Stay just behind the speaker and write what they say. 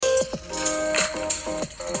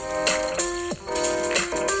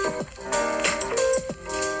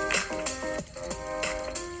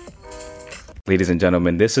Ladies and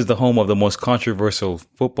gentlemen, this is the home of the most controversial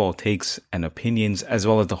football takes and opinions, as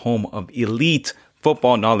well as the home of elite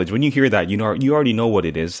football knowledge. When you hear that, you already know what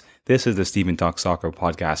it is. This is the Stephen Talk Soccer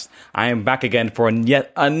podcast. I am back again for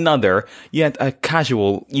yet a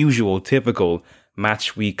casual, usual, typical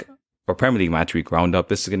match week or Premier League match week roundup.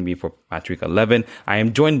 This is going to be for match week 11. I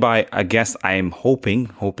am joined by a guest. I am hoping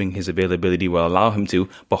his availability will allow him to,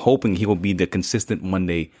 but hoping he will be the consistent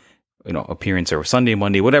Monday appearance, or Sunday,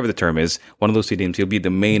 Monday, whatever the term is, one of those two teams. He'll be the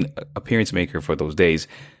main appearance maker for those days.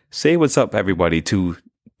 Say what's up, everybody, to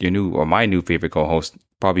my new favorite co-host,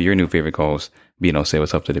 probably your new favorite co-host, Bino. Say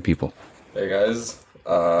what's up to the people. Hey guys,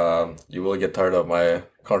 you will get tired of my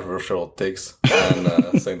controversial takes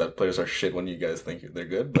and saying that players are shit when you guys think they're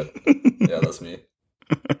good, but yeah, that's me.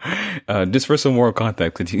 Just for some more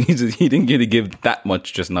context, he didn't really give that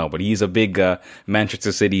much just now, but he's a big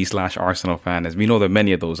Manchester City / Arsenal fan, as we know there are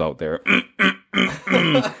many of those out there.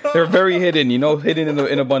 They're very hidden, hidden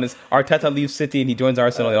in abundance. Arteta leaves City and he joins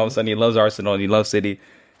Arsenal, and all of a sudden he loves Arsenal and he loves City.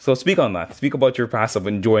 So speak on that. Speak about your past of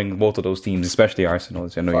enjoying both of those teams, especially Arsenal.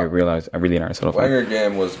 I know you're really an Arsenal fan. Wenger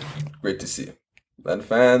game was great to see. Then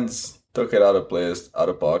fans took it out of place, out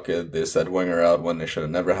of pocket. They said Wenger out when it should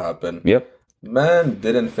have never happened. Yep. Man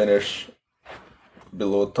didn't finish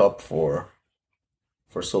below top 4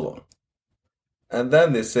 for so long. And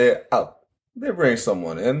then they say out. They bring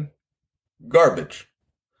someone in. Garbage.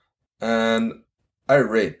 And I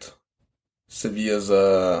rate Sevilla's...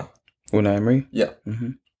 Unai Emery? Yeah.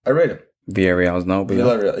 Mm-hmm. I rate him. Villarreal's now.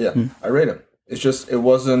 Villarreal, yeah. Mm-hmm. I rate him. It's just, it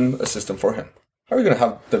wasn't a system for him. How are you going to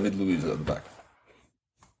have David Luiz at the back?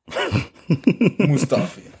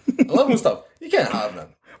 Mustafi. I love Mustafi. You can't have him.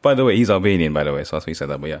 By the way, he's Albanian, by the way, so that's why he said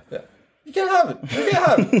that, but yeah. You can't have it. You can't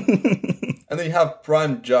have it. And then you have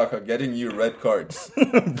Prime Xhaka getting you red cards.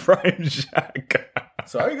 Prime Xhaka.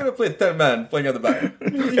 So how are you going to play 10 man playing at the back?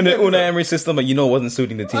 In the Unai Emery system, but wasn't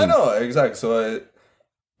suiting the team. I know, exactly. So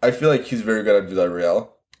I feel like he's very good at Villarreal.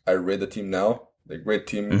 I rate the team now. They're a great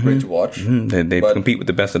team, great to watch. Mm-hmm. They compete with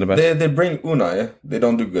the best of the best. They bring Unai. They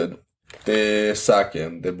don't do good. They sack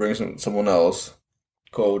him. They bring someone else.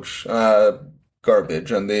 Coach.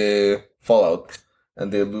 Garbage. And they fall out.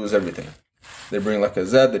 And they lose everything. They bring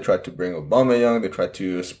Lacazette. They try to bring Aubameyang. They try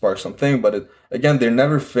to spark something. But again, they're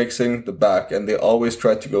never fixing the back. And they always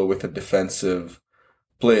try to go with a defensive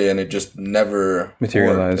play. And it just never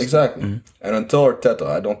materialized. Worked. Exactly. Mm-hmm. And until Arteta,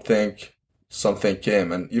 I don't think something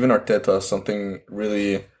came. And even Arteta, something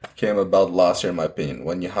really came about last year, in my opinion.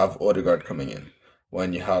 When you have Odegaard coming in.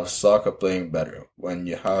 When you have Saka playing better. When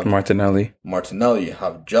you have Martinelli. You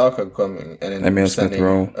have Xhaka coming and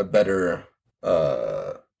sending a better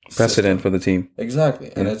precedent system for the team.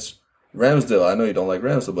 Exactly. And it's Ramsdale. I know you don't like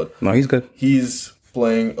Ramsdale, but no, he's good. He's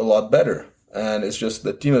playing a lot better. And it's just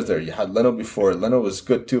the team is there. You had Leno before. Leno was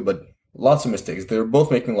good too, but lots of mistakes. They were both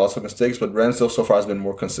making lots of mistakes, but Ramsdale so far has been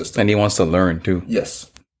more consistent. And he wants to learn too. Yes.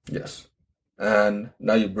 And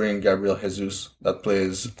now you bring Gabriel Jesus that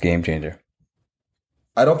plays... Game changer.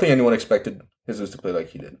 I don't think anyone expected Jesus to play like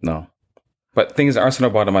he did. No. But the thing is,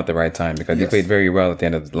 Arsenal brought him at the right time because he played very well at the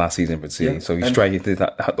end of the last season for City. Yeah. So he's striking.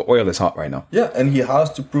 The oil is hot right now. Yeah, and he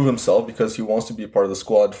has to prove himself because he wants to be part of the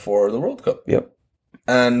squad for the World Cup. Yep.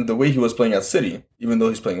 And the way he was playing at City, even though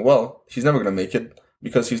he's playing well, he's never going to make it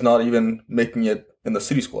because he's not even making it in the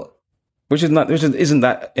City squad. Which isn't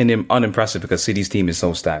that unimpressive because City's team is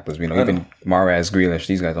so stacked, as we know. Even Mahrez, Grealish,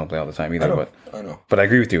 these guys don't play all the time either. I know. But I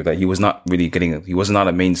agree with you that he was not really he was not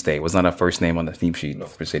a mainstay. Was not a first name on the team sheet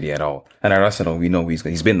for City at all. And at Arsenal, we know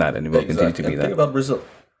he's been that and he will continue to be that. Think about Brazil.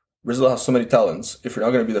 Brazil has so many talents. If you're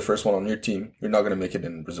not going to be the first one on your team, you're not going to make it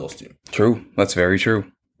in Brazil's team. True. That's very true.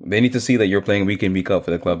 They need to see that you're playing week in, week out for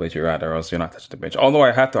the club that you're at, or else you're not touching the bench. Although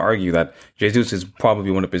I have to argue that Jesus is probably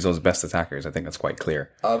one of Brazil's best attackers. I think that's quite clear.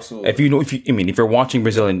 Absolutely. If you're watching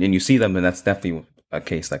Brazil and you see them, then that's definitely a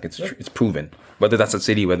case. Like it's proven. Whether that's at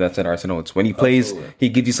City, whether that's at Arsenal, it's when he plays, he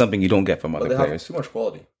gives you something you don't get from other players. Have too much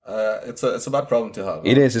quality. It's a bad problem to have.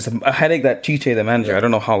 It is. It's a headache that Chiche, the manager, I don't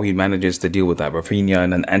know how he manages to deal with that.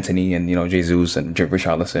 Rafinha and Antony and Jesus and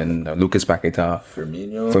Richarlison, Lucas Paqueta,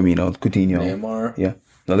 Firmino, Coutinho, Neymar. Yeah.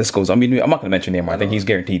 The list goes. I mean, I'm not going to mention Neymar. I think he's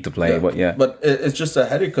guaranteed to play, but yeah. But it's just a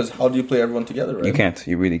headache because how do you play everyone together, right? You can't.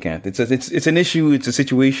 You really can't. It's an issue. It's a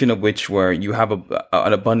situation of where you have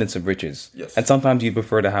an abundance of riches. Yes. And sometimes you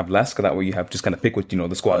prefer to have less because that way you have just kind of pick what,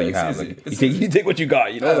 the squad that you have. Like, you take what you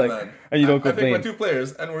got, man. And you don't complain. I pick my 2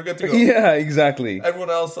 players and we're good to go. Yeah, exactly. Everyone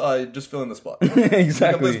else, I just fill in the spot. Exactly. You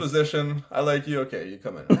can play this position. I like you. Okay, you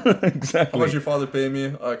come in. Exactly. How much your father pay me?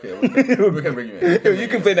 Okay, we can bring you in. You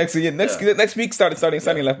can play next week. Next week,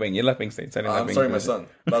 starting left wing. You're left wing state. I'm starting my son.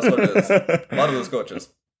 That's what it is. A lot of those coaches.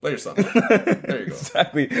 Play your son. There you go.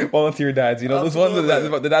 Exactly. Volunteer dads. You know, those ones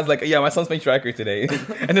the dad's like, yeah, my son's playing striker today.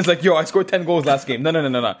 And it's like, yo, I scored 10 goals last game.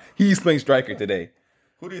 No. He's playing striker today.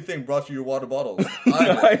 Who do you think brought you your water bottles?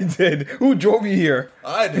 I did. Who drove you here?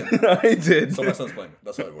 I did. I did. So my son's playing.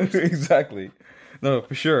 That's how it works. Exactly. No,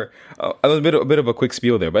 for sure. A little bit of a quick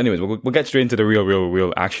spiel there, but anyways, we'll get straight into the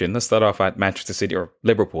real action. Let's start off at Manchester City or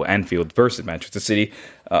Liverpool, Anfield versus Manchester City.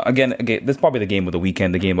 Again, this is probably the game of the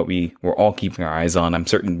weekend, the game that we were all keeping our eyes on. I'm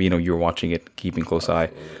certain, you were watching it, keeping close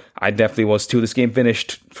eye. I definitely was too. This game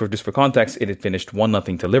finished, for context, it had finished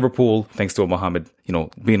 1-0 to Liverpool, thanks to Mohamed,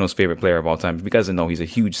 Bino's favorite player of all time. If you guys don't know, he's a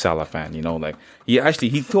huge Salah fan, he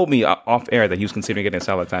told me off air that he was considering getting a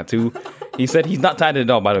Salah tattoo. He said he's not tatted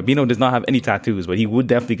at all, by the way. Bino does not have any tattoos, but he would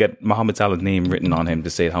definitely get Mohamed Salah's name written on him to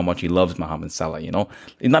say how much he loves Mohamed Salah, He's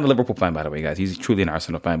not a Liverpool fan, by the way, guys. He's truly an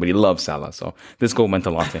Arsenal fan, but he loves Salah, so this goal meant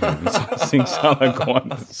a lot to him. He's seeing Salah go on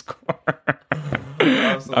to score.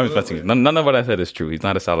 I'm just messing. None of what I said is true. He's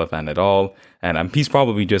not a Salah fan at all, and he's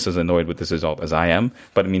probably just as annoyed with this result as I am.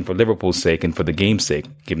 But I mean, for Liverpool's sake and for the game's sake,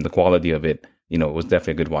 given the quality of it, it was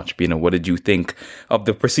definitely a good watch. Bino, what did you think of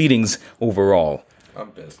the proceedings overall?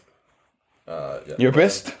 I'm pissed. Yeah, You're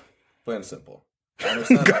pissed? Plain simple. I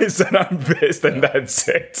understand. Guys said I'm pissed, and that's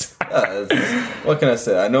it. What can I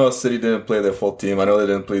say? I know City didn't play their full team. I know they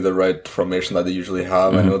didn't play the right formation that they usually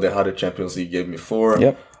have. I know they had a Champions League game before.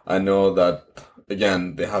 Yep. I know that,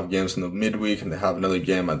 again, they have games in the midweek and they have another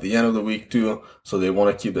game at the end of the week too. So they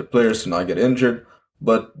want to keep their players to not get injured.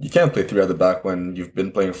 But you can't play 3 at the back when you've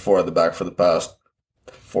been playing 4 at the back for the past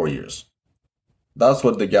 4 years. That's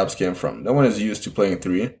what the gaps came from. No one is used to playing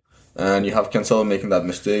 3. And you have Cancelo making that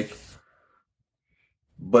mistake.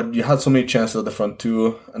 But you had so many chances at the front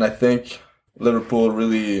too. And I think Liverpool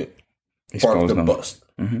really parked the bus.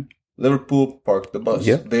 Mm-hmm. Liverpool parked the bus.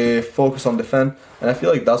 Yep. They focus on defend. And I feel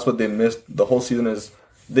like that's what they missed the whole season is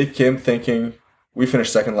they came thinking, we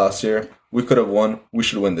finished second last year. We could have won. We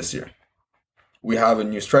should win this year. We have a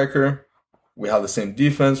new striker. We have the same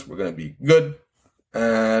defense. We're going to be good.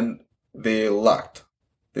 And they lacked.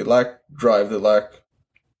 They lacked drive. They lacked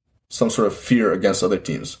some sort of fear against other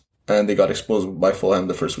teams. And they got exposed by Fulham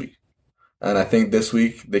the first week. And I think this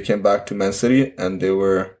week they came back to Man City and they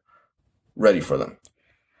were ready for them.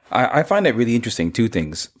 I find it really interesting, 2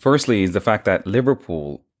 things. Firstly is the fact that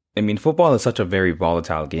Liverpool, football is such a very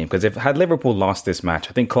volatile game because had Liverpool lost this match,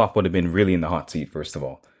 I think Klopp would have been really in the hot seat, first of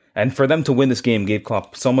all. And for them to win this game gave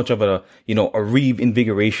Klopp so much of a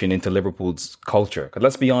reinvigoration into Liverpool's culture. Because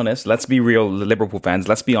let's be honest, let's be real, Liverpool fans,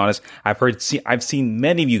 let's be honest. I've seen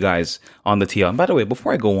many of you guys on the TL. And by the way,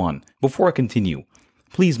 before I continue,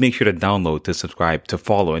 please make sure to download, to subscribe, to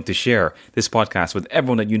follow, and to share this podcast with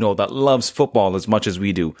everyone that you know that loves football as much as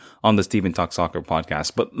we do on the Stephen Talk Soccer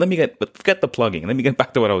podcast. But forget the plugging. Let me get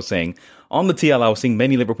back to what I was saying. On the TL, I was seeing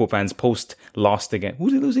many Liverpool fans post lost again.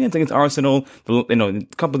 Who's he losing against Arsenal?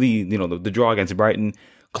 The draw against Brighton.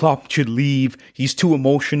 Klopp should leave. He's too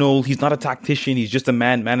emotional. He's not a tactician. He's just a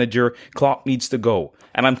manager. Klopp needs to go.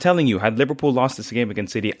 And I'm telling you, had Liverpool lost this game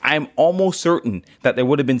against City, I'm almost certain that there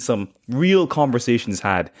would have been some real conversations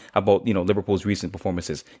had about, Liverpool's recent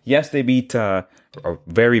performances. Yes, they beat a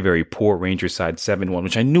very, very poor Rangers side 7-1,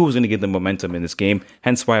 which I knew was going to give them momentum in this game.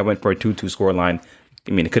 Hence why I went for a 2-2 scoreline.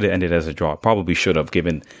 It could have ended as a draw. Probably should have,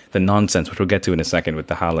 given the nonsense, which we'll get to in a second with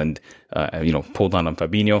the Haaland, pulled on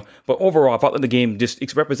Fabinho. But overall, I thought that the game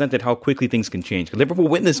just represented how quickly things can change. Because Liverpool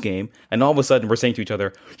win this game, and all of a sudden we're saying to each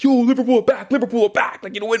other, yo, Liverpool are back, Liverpool are back.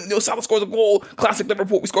 When Salah scores a goal, classic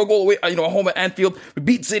Liverpool, we score a goal away, at home at Anfield, we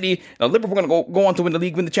beat City, now Liverpool are going to go on to win the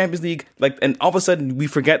league, win the Champions League. And all of a sudden we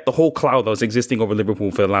forget the whole cloud that was existing over Liverpool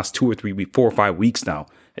for the last 2 or 3 weeks, 4 or 5 weeks now.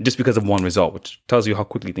 And just because of one result, which tells you how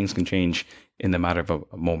quickly things can change in the matter of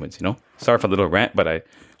a moment, Sorry for the little rant, but I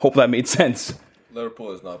hope that made sense.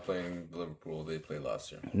 Liverpool is not playing the Liverpool they played last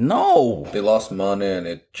year. No! They lost Mane and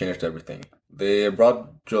it changed everything. They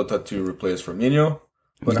brought Jota to replace Firmino.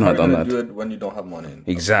 But how are you going to do it when you don't have Mane?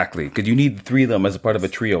 Exactly, because you need 3 of them as a part of a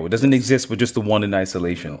trio. It doesn't exist with just the one in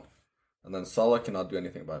isolation. No. And then Salah cannot do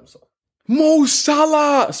anything by himself. Mo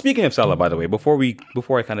Salah! Speaking of Salah, by the way, before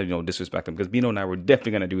I kind of disrespect him, because Bino and I were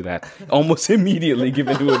definitely going to do that almost immediately,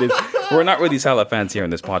 given who it is. We're not really Salah fans here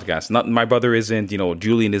on this podcast. Not my brother isn't,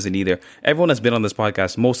 Julian isn't either. Everyone that's been on this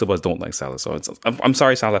podcast, most of us don't like Salah. So I'm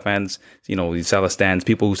sorry, Salah fans. These Salah stands,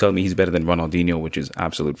 people who tell me he's better than Ronaldinho, which is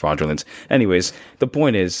absolute fraudulence. Anyways, the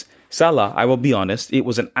point is, Salah, I will be honest, it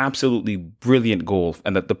was an absolutely brilliant goal.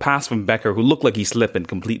 And that the pass from Becker, who looked like he slipped and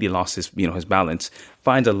completely lost his balance,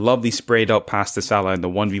 finds a lovely sprayed out pass to Salah in the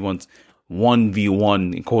 1v1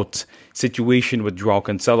 1v1 in quotes situation with Joao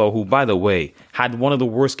Cancelo, who, by the way, had one of the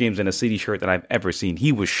worst games in a City shirt that I've ever seen.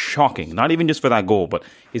 He was shocking, not even just for that goal, but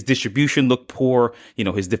his distribution looked poor.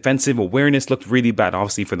 His defensive awareness looked really bad.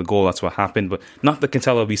 Obviously, for the goal, that's what happened, but not the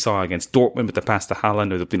Cancelo we saw against Dortmund with the pass to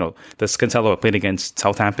Haaland, or the Cancelo I played against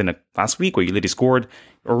Southampton last week, where he literally scored,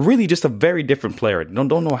 or really just a very different player. Don't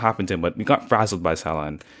know what happened to him, but we got frazzled by Salah.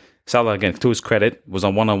 And Salah, again, to his credit, was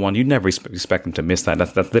on one-on-one. You'd never expect him to miss that.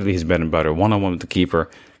 That's literally his bread and butter. One-on-one with the keeper.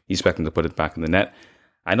 You expect him to put it back in the net.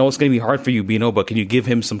 I know it's going to be hard for you, Bino, but can you give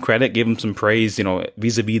him some credit, give him some praise,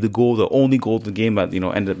 vis-a-vis the goal, the only goal of the game that,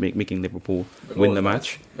 ended up making Liverpool win the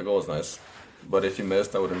match? Nice. The goal was nice. But if he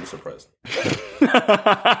missed, I wouldn't be surprised.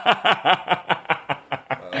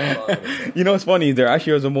 It's funny. There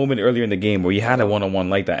actually was a moment earlier in the game where he had a one-on-one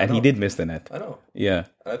like that, and he did miss the net. I know. Yeah.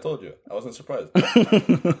 I told you. I wasn't surprised. I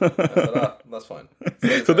said, that's fine.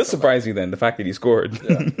 So this surprised you then, the fact that he scored?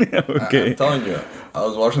 Yeah. Okay. I'm telling you. I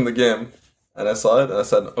was watching the game, and I saw it, and I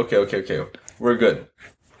said, okay, we're good.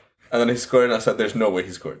 And then he scored, and I said, there's no way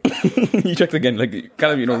he scored. You checked again, I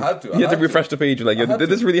had to. You had to refresh the page. Did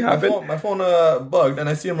this really happen? My phone bugged, and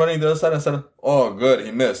I see him running the other side, and I said, oh, good,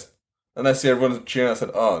 he missed. And I see everyone cheering. I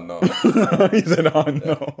said, "Oh no!" He said, "Oh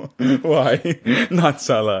no! Why? Not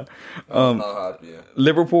Salah." I'm not happy.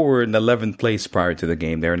 Liverpool were in 11th place prior to the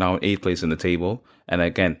game. They're now 8th place in the table. And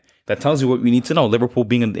again, that tells you what we need to know. Liverpool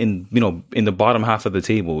being in the bottom half of the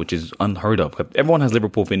table, which is unheard of. Everyone has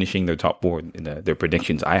Liverpool finishing their top 4 in their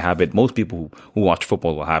predictions. I have it. Most people who watch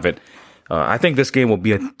football will have it. I think this game will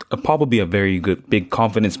be probably a very good, big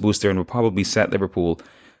confidence booster, and will probably set Liverpool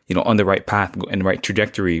on the right path and right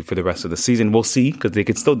trajectory for the rest of the season. We'll see, because they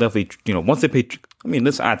could still definitely, once they play,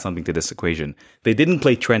 let's add something to this equation. They didn't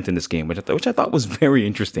play Trent in this game, which I thought was very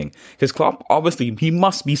interesting, because Klopp, obviously, he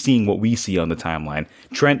must be seeing what we see on the timeline.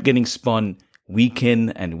 Trent getting spun week in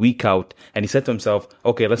and week out, and he said to himself,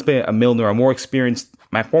 okay, let's play a Milner, a more experienced,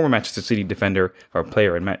 my former Manchester City defender or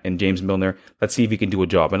player, and James Milner. Let's see if he can do a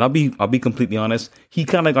job. And I'll be completely honest, he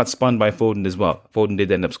kind of got spun by Foden as well. Foden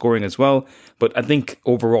did end up scoring as well, but I think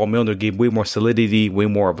overall Milner gave way more solidity, way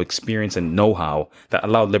more of experience and know-how that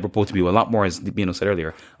allowed Liverpool to be a lot more, as Bino said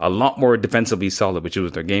earlier, a lot more defensively solid, which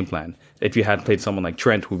was their game plan. If you had played someone like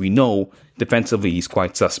Trent, who we know defensively he's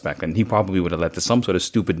quite suspect, and he probably would have led to some sort of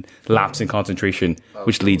stupid lapse in concentration,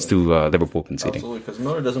 which leads to Liverpool conceding. Absolutely, because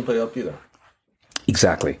Milner doesn't play up either.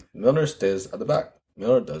 Exactly. Milner stays at the back.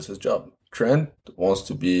 Milner does his job. Trent wants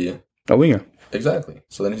to be a winger. Exactly.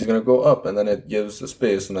 So then he's going to go up, and then it gives the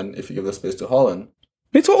space, and then if you give the space to Haaland,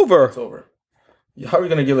 it's over. It's over. How are you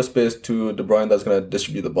going to give a space to De Bruyne that's going to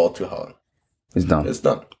distribute the ball to Haaland? It's done. It's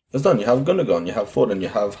done. It's done. You have Gundogan, you have Foden, you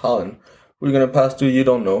have Haaland. Who are you going to pass to? You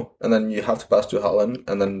don't know. And then you have to pass to Haaland,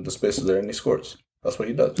 and then the space is there, and he scores. That's what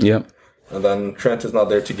he does. Yeah. And then Trent is not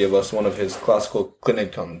there to give us one of his classical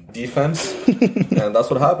clinic on defense. And that's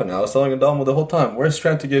what happened. I was telling Adamo the whole time, where's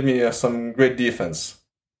Trent to give me some great defense?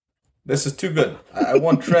 This is too good. I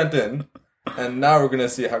want Trent in, and now we're going to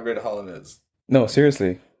see how great Haaland is. No,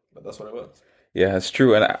 seriously. But that's what it was. Yeah, it's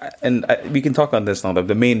true. And we can talk on this now.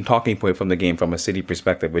 The main talking point from the game from a City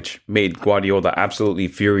perspective, which made Guardiola absolutely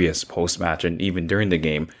furious post-match and even during the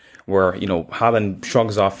game, where, Haaland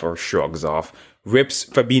shrugs off, rips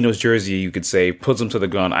Fabinho's jersey, you could say, puts him to the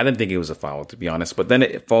ground. I didn't think it was a foul, to be honest. But then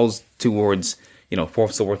it falls towards,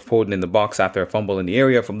 Foden in the box after a fumble in the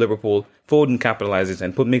area from Liverpool. Foden capitalizes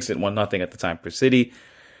and makes it 1-0 at the time for City.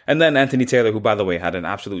 And then Anthony Taylor, who, by the way, had an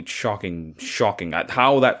absolute shocking at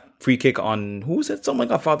how that free kick on, who was it? Someone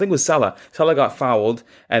got fouled. I think it was Salah. Salah got fouled,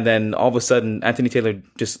 and then all of a sudden, Anthony Taylor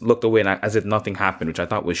just looked away as if nothing happened, which I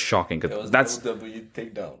thought was shocking. Because that's WWE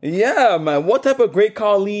takedown. Yeah, man. What type of Great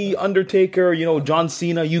Khali, Undertaker, John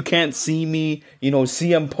Cena, you can't see me,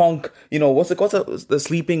 CM Punk, what's the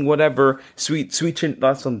sleeping, whatever, sweet chin,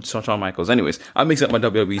 that's some Shawn Michaels. Anyways, I mix up my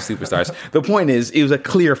WWE superstars. The point is, it was a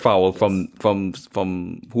clear foul from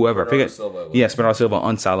whoever. Bernardo Silva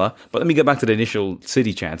on Salah. But let me get back to the initial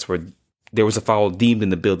City chance where there was a foul deemed in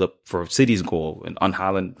the build-up for City's goal on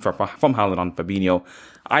Haaland, from Haaland on Fabinho.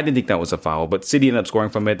 I didn't think that was a foul, but City ended up scoring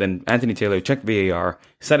from it, and Anthony Taylor checked VAR,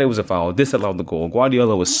 said it was a foul, disallowed the goal.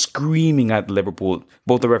 Guardiola was screaming at Liverpool,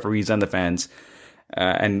 both the referees and the fans,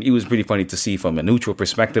 and it was pretty funny to see from a neutral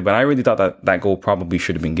perspective, but I really thought that goal probably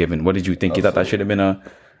should have been given. What did you think? Absolutely. You thought that should have been a...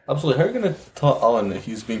 Absolutely. How are you going to tell Alan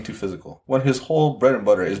he's being too physical when his whole bread and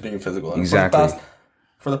butter is being physical? And exactly.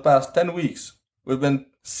 For the past 10 weeks, we've been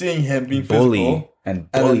seeing him being physical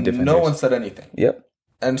and defenders. No one said anything. Yep.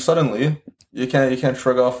 And suddenly, you can't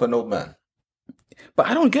shrug off an old man. But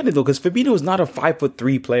I don't get it though, because Fabinho is not a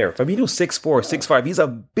 5'3" player. Fabinho's 6'4", 6'5". He's a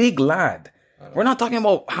big lad. We're not talking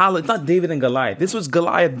about Haaland. It's not David and Goliath. This was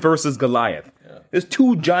Goliath versus Goliath. Yeah. There's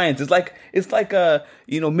two giants. It's like a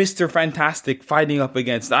Mr. Fantastic fighting up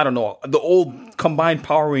against, I don't know, the old combined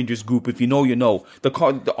Power Rangers group. If you know, you know.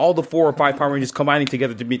 All the 4 or 5 Power Rangers combining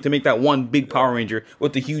together to make that one big Power Ranger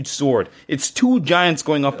with the huge sword. It's two giants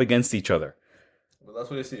going up against each other. But that's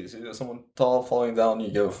what you see. You see someone tall falling down, you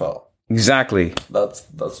give a foul. Exactly. That's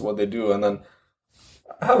what they do. And then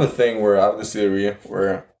I have a thing where I have this theory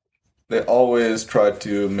where they always try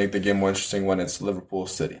to make the game more interesting when it's Liverpool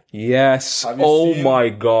City. Yes. Oh my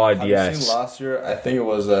God, have yes. you seen last year? I think it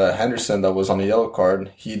was Henderson that was on a yellow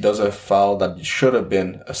card. He does a foul that should have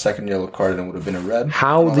been a second yellow card and would have been a red.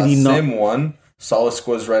 How did he not? Same one, Salah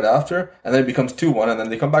scores right after, and then it becomes 2-1, and then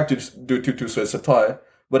they come back to do 2-2, so it's a tie.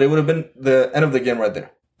 But it would have been the end of the game right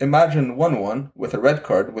there. Imagine 1-1 with a red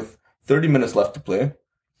card with 30 minutes left to play.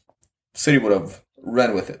 City would have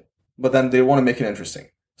ran with it. But then they want to make it interesting.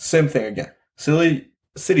 Same thing again. City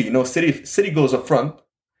goes up front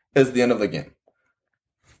is the end of the game.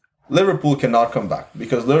 Liverpool cannot come back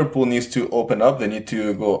because Liverpool needs to open up. They need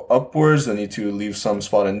to go upwards. They need to leave some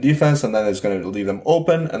spot in defense, and then it's going to leave them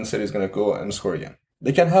open, and City's going to go and score again.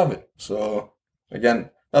 They can't have it. So, again,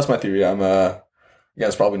 that's my theory.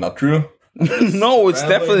 It's probably not true. No, it's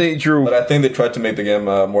definitely true. But I think they tried to make the game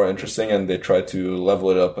more interesting, and they tried to level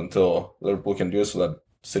it up until Liverpool can do it so that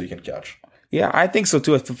City can catch. Yeah, I think so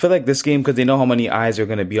too. I feel like this game, because they know how many eyes are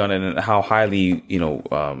going to be on it and how highly,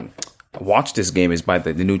 watched this game is by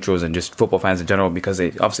the neutrals and just football fans in general, because they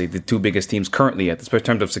obviously the two biggest teams currently in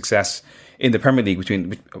terms of success in the Premier League,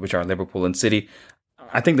 which are Liverpool and City.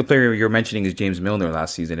 I think the player you're mentioning is James Milner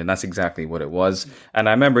last season, and that's exactly what it was. And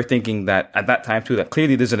I remember thinking that at that time too, that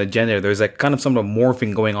clearly there's an agenda. There's like kind of some of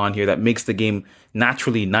morphing going on here that makes the game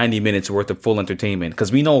naturally 90 minutes worth of full entertainment.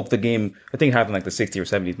 Because we know the game, I think it happened like the 60th or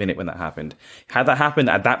 70th minute when that happened. Had that happened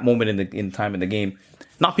at that moment in time in the game,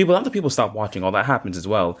 not the people stop watching. All that happens as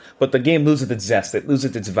well. But the game loses its zest. It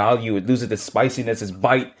loses its value. It loses its spiciness, its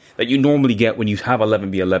bite that you normally get when you have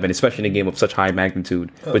 11v11, especially in a game of such high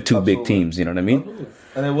magnitude with two big teams. You know what I mean? Absolutely.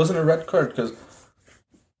 And it wasn't a red card, because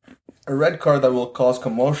a red card that will cause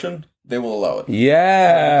commotion, they will allow it.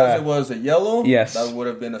 Yeah. Because it was a yellow, yes, that would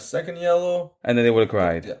have been a second yellow. And then they would have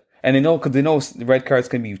cried. Yeah. And they know red cards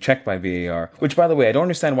can be checked by VAR. Which, by the way, I don't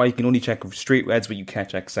understand why you can only check straight reds, but you can't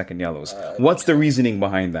check second yellows. What's the reasoning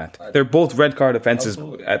behind that? They're both red card offenses.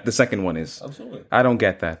 The second one is. Absolutely. I don't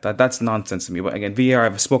get that. That's nonsense to me. But again, VAR,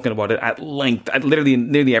 I've spoken about it at length.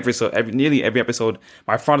 Nearly every episode.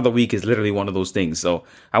 My front of the week is literally one of those things. So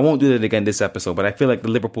I won't do that again this episode. But I feel like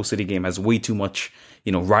the Liverpool City game has way too much,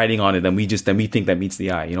 riding on it, and we think that meets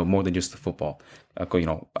the eye. More than just the football.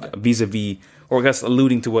 Vis-a-vis, or I guess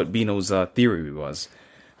alluding to what Bino's theory was.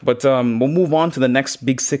 But we'll move on to the next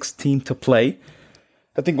Big Six team to play.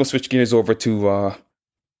 I think we'll switch gears over to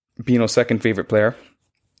Bino's second favorite player,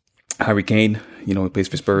 Harry Kane. He plays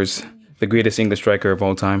for Spurs, the greatest English striker of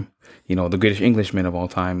all time. The greatest Englishman of all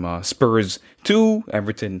time. Spurs 2,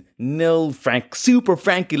 Everton 0. Super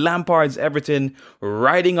Frankie Lampard's Everton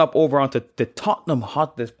riding up over onto the Tottenham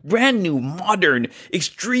Hotspur, brand new, modern,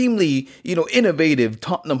 extremely, innovative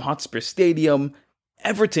Tottenham Hotspur Stadium.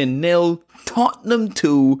 Everton 0, Tottenham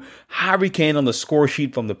 2. Harry Kane on the score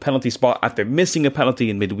sheet from the penalty spot after missing a penalty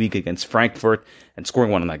in midweek against Frankfurt and scoring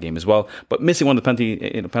one in that game as well. But missing one of the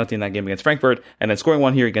penalty in that game against Frankfurt, and then scoring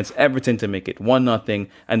one here against Everton to make it 1-0.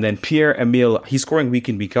 And then Pierre-Emile, he's scoring week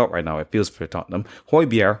in, week out right now, it feels, for Tottenham.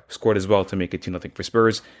 Højbjerg scored as well to make it 2-0 for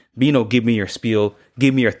Spurs. Bino, give me your spiel.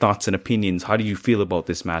 Give me your thoughts and opinions. How do you feel about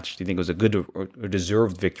this match? Do you think it was a good or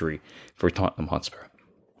deserved victory for Tottenham Hotspur?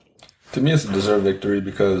 To me, it's a deserved victory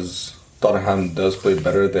because Tottenham does play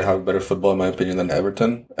better. They have better football, in my opinion, than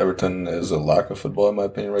Everton. Everton is a lack of football, in my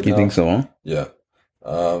opinion, right now. You think so, huh? Yeah.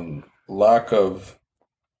 Lack of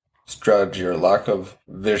strategy or lack of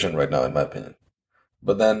vision right now, in my opinion.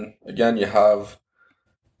 But then, again, you have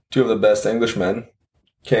two of the best Englishmen,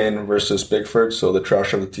 Kane versus Pickford, so the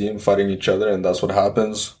trash of the team fighting each other, and that's what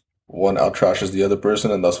happens. One out-trashes the other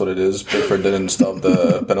person, and that's what it is. Pickford didn't stop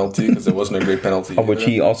the penalty because it wasn't a great penalty. Oh, which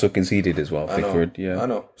he also conceded as well, Pickford. I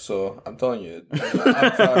know. So, I'm telling you.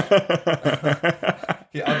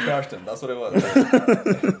 He out-trashed him. That's what it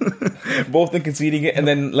was. Both in conceding it and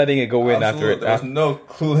then letting it go in after it. There was no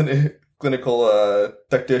clinical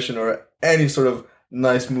tactician or any sort of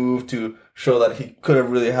nice move to show that he could have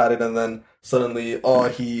really had it, and then suddenly,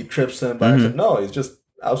 he trips him back. Mm-hmm. No, he's just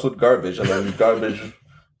absolute garbage, and then garbage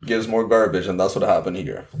gives more garbage, and that's what happened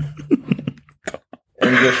here.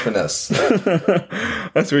 In English finesse.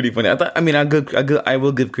 That's really funny. I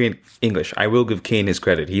will give Kane English. I will give Kane his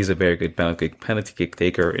credit. He's a very good penalty kick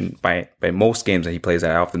taker. And by most games that he plays,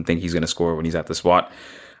 I often think he's going to score when he's at the spot.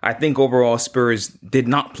 I think overall Spurs did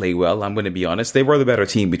not play well. I'm going to be honest. They were the better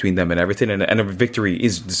team between them and everything. And a victory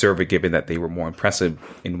is deserved given that they were more impressive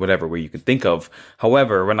in whatever way you could think of.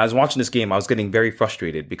 However, when I was watching this game, I was getting very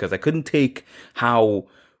frustrated because I couldn't take how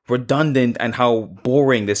redundant and how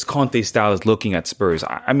boring this Conte style is looking at Spurs.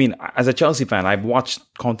 I mean, as a Chelsea fan, I've watched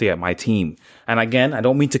Conte at my team. And again, I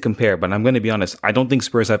don't mean to compare, but I'm going to be honest. I don't think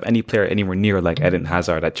Spurs have any player anywhere near like Eden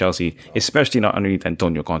Hazard at Chelsea, especially not underneath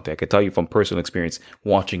Antonio Conte. I can tell you from personal experience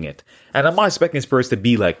watching it. And I'm not expecting Spurs to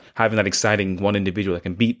be like having that exciting one individual that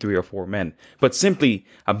can beat 3 or 4 men, but simply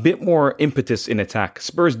a bit more impetus in attack.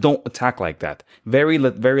 Spurs don't attack like that. Very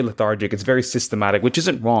lethargic. It's very systematic, which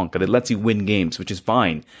isn't wrong because it lets you win games, which is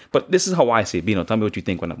fine. But this is how I see it. Bino, tell me what you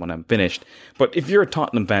think when I'm finished. But if you're a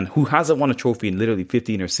Tottenham fan who hasn't won a trophy in literally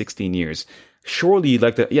 15 or 16 years, surely you'd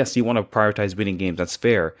like to, yes, you want to prioritize winning games. That's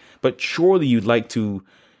fair. But surely you'd like to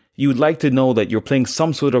know that you're playing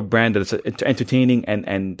some sort of brand that's entertaining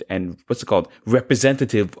and what's it called?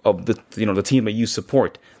 Representative of the team that you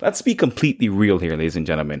support. Let's be completely real here, ladies and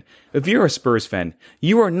gentlemen. If you're a Spurs fan,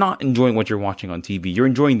 you are not enjoying what you're watching on TV. You're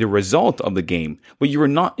enjoying the result of the game, but you are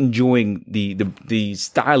not enjoying the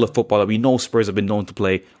style of football that we know Spurs have been known to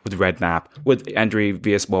play with Redknapp, with Andre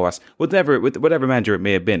Villas-Boas, with whatever manager it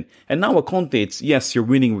may have been. And now with Conte, it's yes, you're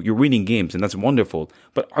winning games, and that's wonderful.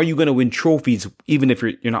 But are you going to win trophies even if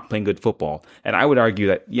you're not playing good football? And I would argue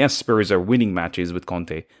that yes, Spurs are winning matches with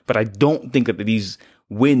Conte, but I don't think that these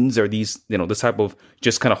wins or these, this type of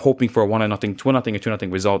just kind of hoping for a 1-0, 2-0 or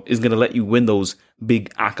 2-0 result is going to let you win those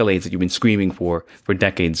big accolades that you've been screaming for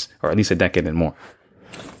decades, or at least a decade and more.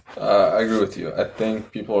 I agree with you. I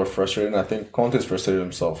think people are frustrated, and I think Conte's frustrated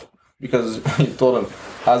himself because he told him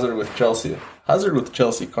Hazard with Chelsea,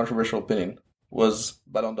 controversial opinion, was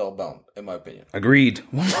Ballon d'Or bound, in my opinion. Agreed.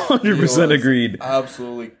 100% agreed.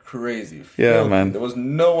 Absolutely crazy. Yeah, man. There was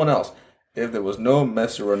no one else. If there was no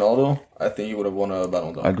Messi or Ronaldo, I think he would have won a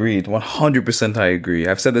Ballon d'Or. Agreed. 100% I agree.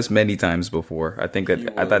 I've said this many times before. I think that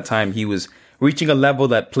at that time he was reaching a level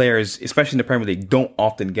that players, especially in the Premier League, don't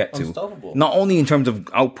often get to. Unstoppable. Not only in terms of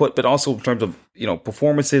output, but also in terms of,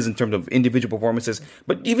 performances, in terms of individual performances,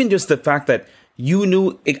 but even just the fact that you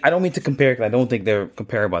knew, I don't mean to compare because I don't think they're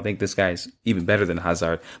comparable. I think this guy's even better than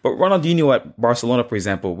Hazard. But Ronaldinho at Barcelona, for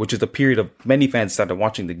example, which is the period of many fans started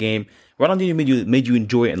watching the game, Ronaldinho made you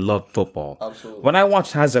enjoy and love football. Absolutely. When I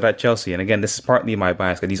watched Hazard at Chelsea, and again, this is partly my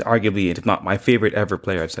bias because he's arguably, if not my favorite ever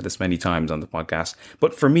player. I've said this many times on the podcast.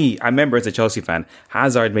 But for me, I remember as a Chelsea fan,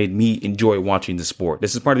 Hazard made me enjoy watching the sport.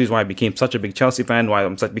 This is part of the reason why I became such a big Chelsea fan, why I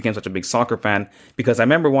became such a big soccer fan, because I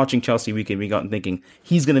remember watching Chelsea week in, week out and thinking,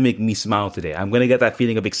 he's going to make me smile today. I'm going to get that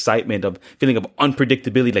feeling of excitement, feeling of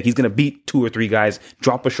unpredictability, like he's going to beat 2 or 3 guys,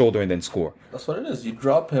 drop a shoulder, and then score. That's what it is. You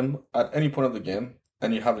drop him at any point of the game,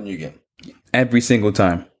 and you have a new game. Every single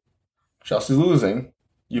time. Chelsea's losing,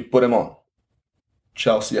 you put him on.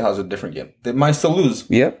 Chelsea has a different game. They might still lose.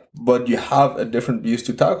 Yep. But you have a different beast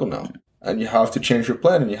to tackle now. And you have to change your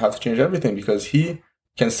plan, and you have to change everything because he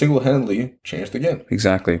can single-handedly change the game.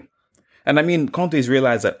 Exactly. And I mean, Conte's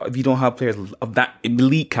realized that if you don't have players of that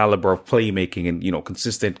elite caliber of playmaking and,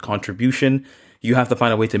 consistent contribution, you have to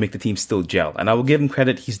find a way to make the team still gel. And I will give him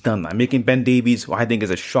credit. He's done that. Making Ben Davies, who I think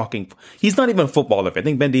is a shocking... He's not even a footballer. I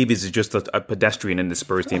think Ben Davies is just a pedestrian in the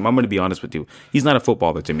Spurs team. I'm going to be honest with you. He's not a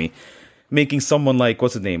footballer to me. Making someone like,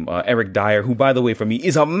 what's his name? Eric Dyer, who, by the way, for me,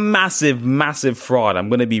 is a massive, massive fraud. I'm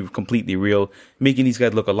going to be completely real. Making these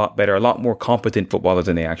guys look a lot better, a lot more competent footballers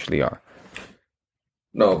than they actually are.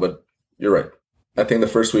 No, but you're right. I think the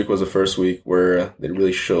first week was the first week where they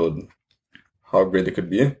really showed how great they could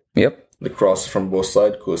be. Yep. The crosses from both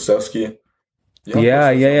sides, Kulusevski.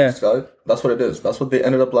 Yeah. That's what it is. That's what they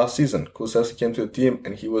ended up last season. Kulusevski came to the team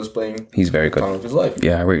and he was playing. He's very good. The time of his life.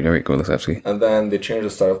 Yeah, I rate Kulusevski. And then they changed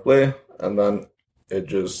the style of play, and then it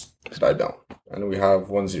just died down. And we have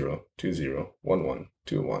 1-0, 2-0, 1-1,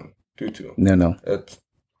 2-1, 2-2. No.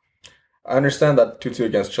 I understand that 2-2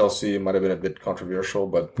 against Chelsea might have been a bit controversial,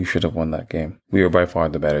 but we should have won that game. We were by far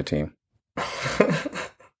the better team.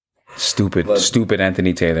 Stupid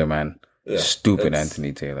Anthony Taylor, man. Yeah, stupid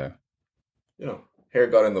Anthony Taylor. Hair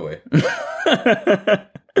got in the way.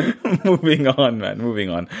 Moving on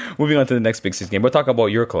to the next Big Six game. We'll talk about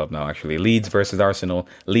your club now, actually. Leeds versus Arsenal.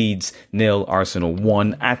 Leeds 0, Arsenal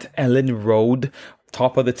 1 at Ellen Road.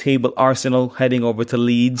 Top of the table, Arsenal heading over to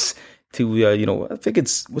Leeds to, I think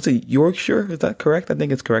what's it, Yorkshire? Is that correct? I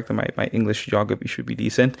think it's correct. My English geography should be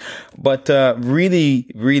decent. But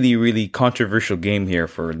really, really, really controversial game here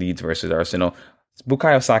for Leeds versus Arsenal.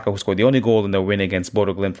 Bukayo Saka, who scored the only goal in the win against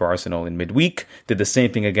Bodo Glimt for Arsenal in midweek, did the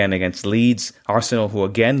same thing again against Leeds. Arsenal, who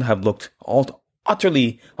again have looked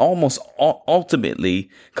utterly, almost ultimately,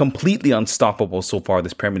 completely unstoppable so far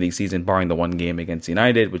this Premier League season, barring the one game against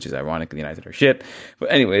United, which is ironic, United are shit.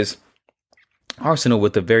 But anyways, Arsenal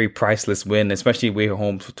with a very priceless win, especially away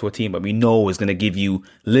home to a team that we know is going to give you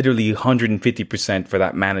literally 150% for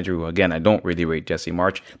that manager who, again, I don't really rate Jesse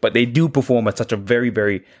March, but they do perform at such a very,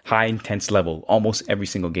 very high intense level almost every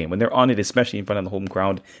single game. When they're on it, especially in front of the home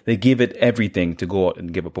crowd, they give it everything to go out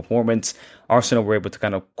and give a performance. Arsenal were able to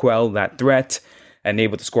kind of quell that threat and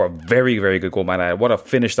able to score a very, very good goal. Man, what a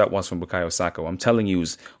finish that was from Bukayo Saka. I'm telling you,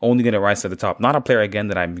 he's only going to rise to the top. Not a player, again,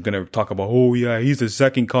 that I'm going to talk about, oh yeah, he's the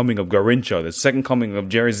second coming of Garrincha, the second coming of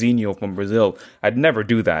Jairzinho from Brazil. I'd never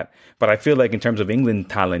do that. But I feel like in terms of England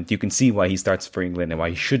talent, you can see why he starts for England and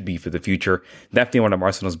why he should be for the future. Definitely one of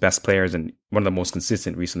Arsenal's best players and one of the most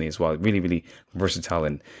consistent recently as well. Really, really versatile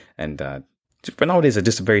and but nowadays,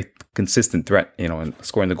 just a very consistent threat, and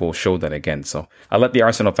scoring the goal showed that again. So I'll let the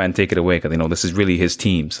Arsenal fan take it away because, this is really his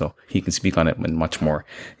team. So he can speak on it in much more,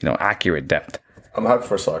 accurate depth. I'm happy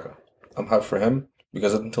for Saka. I'm happy for him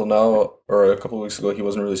because until now, or a couple of weeks ago, he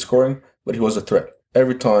wasn't really scoring, but he was a threat.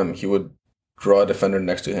 Every time he would draw a defender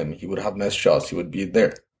next to him, he would have nice shots. He would be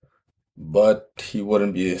there, but he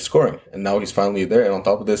wouldn't be scoring. And now he's finally there. And on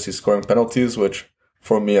top of this, he's scoring penalties, which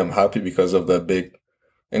for me, I'm happy because of the big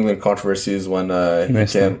England controversies when he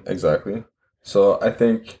came. Exactly. So I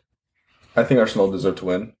think Arsenal deserve to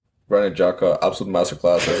win. Granit Xhaka, absolute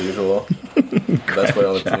masterclass as usual. Best player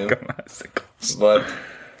on the team. But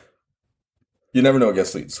you never know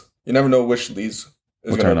against Leeds. You never know which Leeds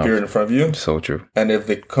is going to appear in front of you. So true. And if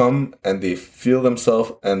they come and they feel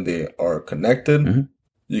themselves and they are connected,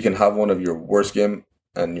 you can have one of your worst game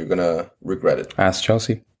and you're going to regret it. Ask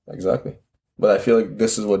Chelsea. Exactly. But I feel like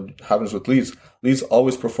this is what happens with Leeds. Leeds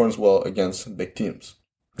always performs well against big teams.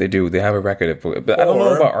 They do. They have a record. But I don't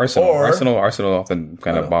know about Arsenal. Arsenal often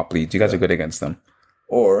kind of bop Leeds. You guys are good against them.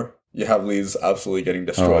 Or you have Leeds absolutely getting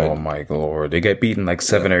destroyed. Oh my lord. They get beaten like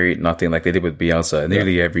 7 or 8-0 like they did with Bielsa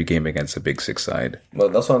nearly every game against a big six side.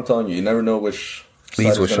 But that's what I'm telling you. You never know which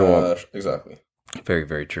Leeds will show up. Exactly. Very,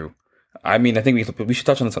 very true. I mean, I think we should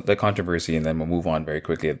touch on the controversy and then we'll move on very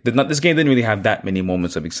quickly. This game didn't really have that many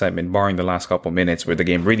moments of excitement, barring the last couple minutes where the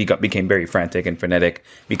game really became very frantic and frenetic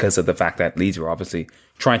because of the fact that Leeds were obviously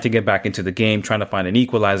trying to get back into the game, trying to find an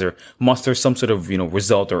equalizer, muster some sort of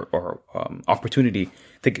result or opportunity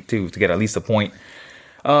to get at least a point.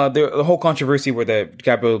 The whole controversy where the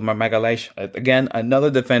Gabriel Magalhaes, again,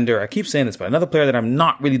 another defender. I keep saying this, but another player that I'm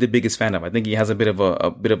not really the biggest fan of. I think he has a bit of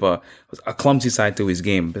a clumsy side to his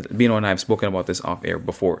game. But Bino and I have spoken about this off air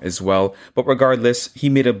before as well. But regardless, he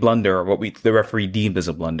made a blunder, or what the referee deemed as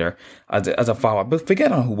a blunder, as a foul. But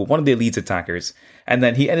forget on who, but one of the Leeds attackers. And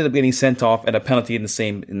then he ended up getting sent off and a penalty in the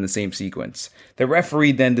same sequence. The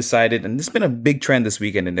referee then decided, and this has been a big trend this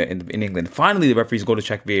weekend in England. Finally, the referees go to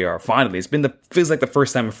check VAR. Finally, feels like the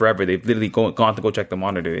first time in forever they've literally gone to go check the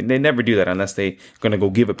monitor, and they never do that unless they're going to go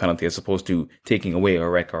give a penalty as opposed to taking away a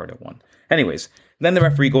red card at one. Anyways, then the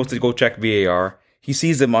referee goes to go check VAR. He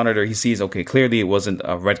sees the monitor. He sees, okay, clearly it wasn't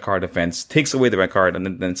a red card offense. Takes away the red card,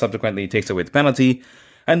 and then subsequently takes away the penalty.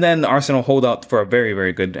 And then Arsenal hold out for a very,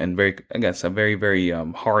 very good and very, I guess, a very, very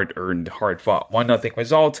hard-earned, hard-fought 1-0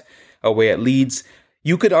 result away at Leeds.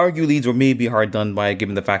 You could argue Leeds were maybe hard done by,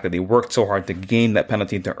 given the fact that they worked so hard to gain that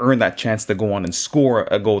penalty and to earn that chance to go on and score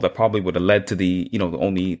a goal that probably would have led to the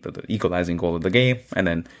equalizing goal of the game, and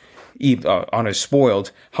then honors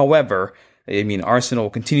spoiled. However, I mean, Arsenal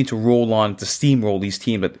continue to roll on to steamroll these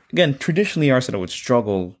teams that, again, traditionally Arsenal would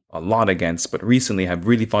struggle a lot against, but recently have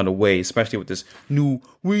really found a way, especially with this new,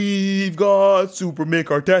 we've got Super Mick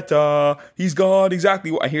Arteta. He's got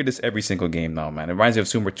exactly what I hear this every single game now, man. It reminds me of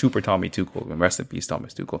Super Tommy Tuchel. Rest in peace,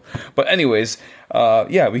 Thomas Tuchel. But anyways,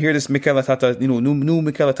 we hear this Mikel Arteta, new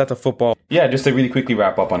Mikel Arteta football. Yeah, just to really quickly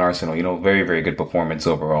wrap up on Arsenal, very, very good performance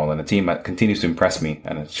overall, and a team that continues to impress me,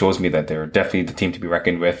 and it shows me that they're definitely the team to be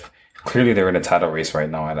reckoned with. Clearly, they're in a title race right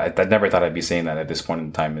now, and I never thought I'd be saying that at this point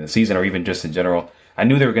in time in the season, or even just in general. I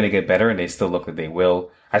knew they were going to get better, and they still look like they will.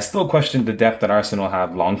 I still question the depth that Arsenal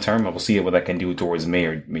have long term, and we'll see what that can do towards May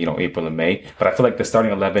or April and May. But I feel like the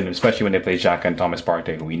starting 11, especially when they play Xhaka and Thomas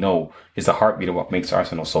Partey, who we know is the heartbeat of what makes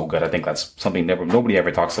Arsenal so good. I think that's something nobody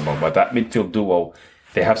ever talks about. But that midfield duo,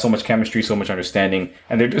 they have so much chemistry, so much understanding,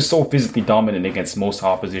 and they're just so physically dominant against most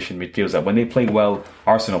opposition midfields that when they play well,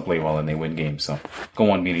 Arsenal play well and they win games. So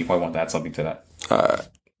go on, Beanie, if I want to add something to that.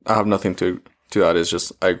 I have nothing to add. It's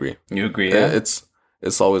just I agree. You agree? Yeah?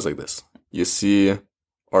 It's always like this. You see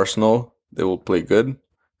Arsenal, they will play good,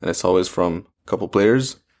 and it's always from a couple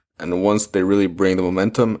players, And once they really bring the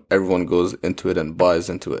momentum, everyone goes into it and buys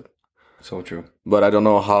into it. So true. But I don't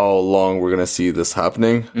know how long we're going to see this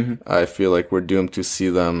happening. Mm-hmm. I feel like we're doomed to see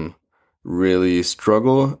them really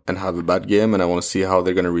struggle and have a bad game, and I want to see how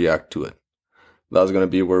they're going to react to it. That's going to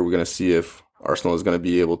be where we're going to see if Arsenal is going to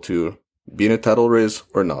be able to be in a title race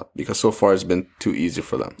or not, because so far it's been too easy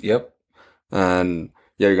for them. Yep. And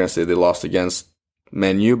yeah, you're going to say they lost against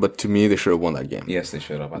Man U, but to me, they should have won that game. Yes, they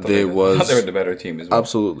should have. I thought They I thought they were the better team as well.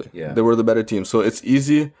 Absolutely. Yeah. They were the better team. So it's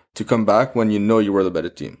easy to come back when you know you were the better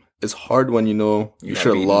team. It's hard when you know you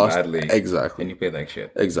should have lost. Badly, exactly. And you play like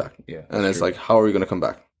shit. Exactly. Yeah. And it's like, how are you going to come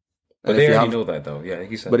back? But And they if you already have, know that, though. Yeah,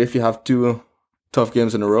 like you said. but if you have 2 tough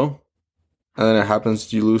games in a row, and then it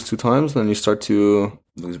happens you lose 2 times, then you start to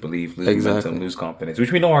lose belief, lose momentum, lose confidence,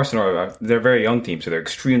 which we know Arsenal are. They're a very young team, so they're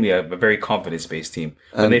extremely a very confidence-based team.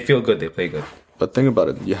 When they feel good, they play good. But think about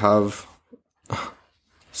it. You have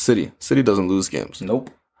City. City doesn't lose games. Nope.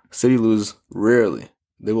 City lose rarely.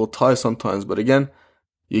 They will tie sometimes, but again,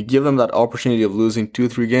 you give them that opportunity of losing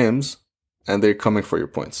 2-3 games, and they're coming for your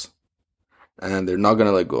points. And they're not going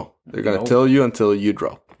to let go. They're going to tell you until you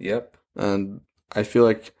drop. Yep. And I feel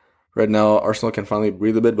like right now Arsenal can finally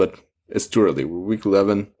breathe a bit, but it's too early. We're week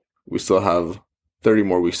 11. We still have 30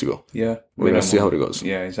 more weeks to go. Yeah. We're going to see how it goes.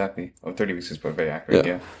 Yeah, exactly. 30 weeks is very accurate,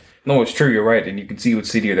 yeah. No, it's true. You're right, and you can see with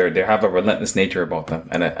City, they have a relentless nature about them,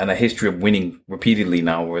 and a history of winning repeatedly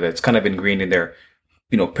now, where that's kind of ingrained in their,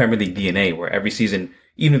 Premier League DNA. Where every season,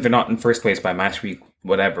 even if they're not in first place by match week,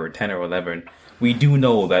 whatever, 10 or 11, we do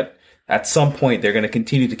know that at some point they're going to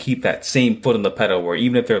continue to keep that same foot on the pedal. Where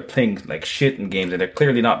even if they're playing like shit in games and they're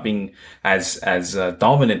clearly not being as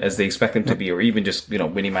dominant as they expect them to be, or even just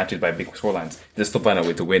winning matches by big scorelines, they still find a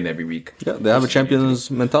way to win every week. Yeah, they have a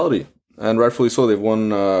champions mentality. And rightfully so. They've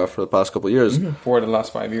won for the past couple of years. 4 of the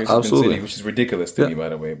last 5 years. Absolutely. City, which is ridiculous to me, by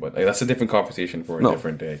the way. But that's a different conversation for a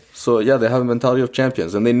different day. So, yeah, they have a mentality of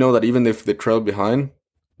champions. And they know that even if they trail behind,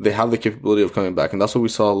 they have the capability of coming back. And that's what we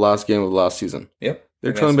saw last game of last season. Yep.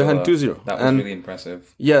 They're trailing behind 2-0. That was really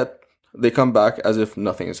impressive. Yet, they come back as if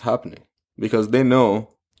nothing is happening. Because they know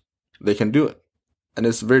they can do it. And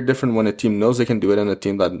it's very different when a team knows they can do it and a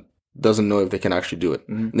team that doesn't know if they can actually do it.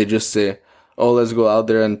 Mm-hmm. They just say, oh, let's go out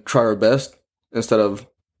there and try our best. Instead of,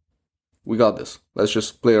 we got this. Let's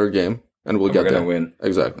just play our game and we'll get there. We're going to win.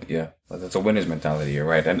 Exactly. Yeah. That's a winner's mentality. You're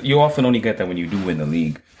right. And you often only get that when you do win the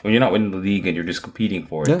league. When you're not winning the league and you're just competing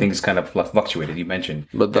for it, things kind of fluctuate, as you mentioned.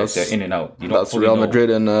 But they're in and out. That's Real Madrid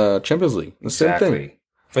and Champions League. The same thing.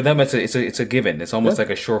 For them, it's a given. It's almost like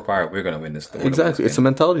a surefire. We're going to win this. Exactly. It's a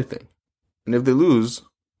mentality thing. And if they lose,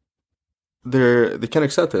 they can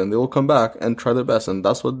accept it and they will come back and try their best. And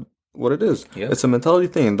that's what it is. Yeah. It's a mentality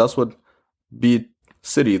thing. And that's what beat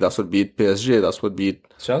City, that's what beat PSG, that's what beat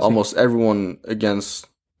Chelsea. Almost everyone against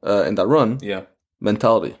in that run. Yeah,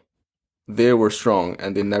 mentality. They were strong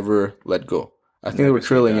and they never let go. I think they were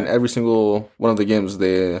trailing in every single one of the games.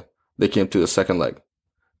 They came to the second leg,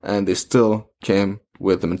 and they still came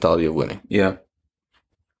with the mentality of winning. Yeah,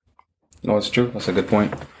 no, it's true. That's a good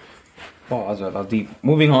point. Oh, that's deep.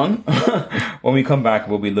 Moving on. When we come back,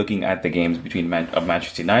 we'll be looking at the games between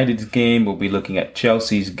Manchester United's game. We'll be looking at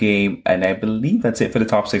Chelsea's game. And I believe that's it for the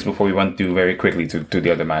top 6 before we run through very quickly to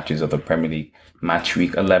the other matches of the Premier League match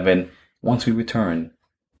week 11 once we return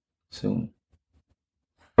soon.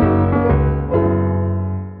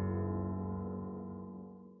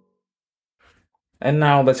 And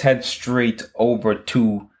now let's head straight over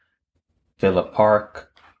to Villa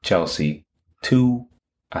Park. Chelsea 2.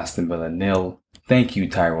 Aston Villa 0. Thank you,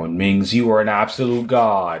 Tyrone Mings. You are an absolute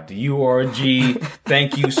god. You are a G.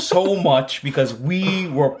 Thank you so much, because we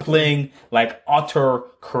were playing like utter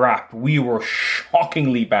crap. We were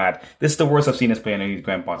shockingly bad. This is the worst I've seen us play under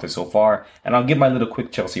Graham Potter so far. And I'll give my little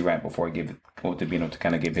quick Chelsea rant before I give it over to Bino to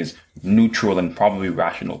kind of give his neutral and probably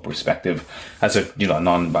rational perspective as a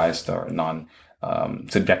non-biased or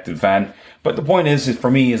subjective fan. But the point is for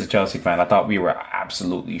me as a Chelsea fan, I thought we were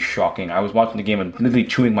absolutely shocking. I was watching the game and literally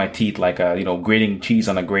chewing my teeth like grating cheese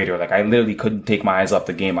on a grater. Like I literally couldn't take my eyes off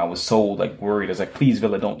the game. I was so worried. I was like, please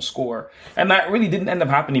Villa, don't score. And that really didn't end up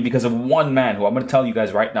happening because of one man who I'm going to tell you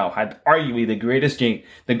guys right now had arguably the greatest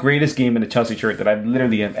game in the Chelsea shirt that I've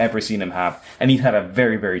literally ever seen him have. And he's had a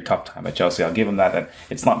very, very tough time at Chelsea. I'll give him that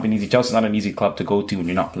it's not been easy. Chelsea's not an easy club to go to when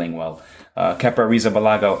you're not playing well. Kepa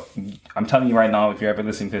Arrizabalaga, I'm telling you right now, if you're ever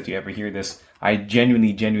listening to this, you ever hear this, I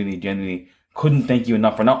genuinely couldn't thank you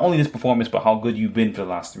enough for not only this performance, but how good you've been for the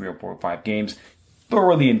last 3 or 4 or 5 games.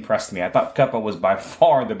 thoroughly impressed me. I thought Kepa was by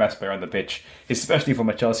far the best player on the pitch, especially from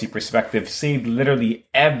a Chelsea perspective. Saved literally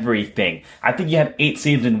everything. I think he had 8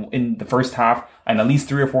 saves in the first half, and at least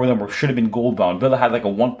 3 or 4 of them should have been goal bound. Villa had like a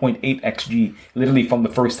 1.8 XG literally from the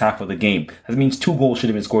first half of the game. That means 2 goals should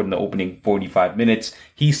have been scored in the opening 45 minutes.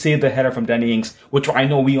 He saved the header from Danny Ings, which I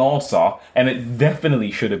know we all saw, and it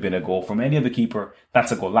definitely should have been a goal from any other keeper.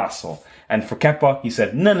 That's a golazo. And for Kepa, he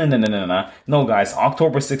said, no guys,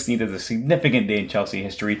 October 16th is a significant day in Chelsea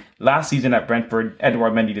history. Last season at Brentford,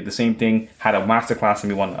 Edouard Mendy did the same thing, had a masterclass,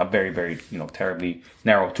 and we won a very, very, terribly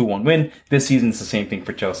narrow 2-1 win. This season is the same thing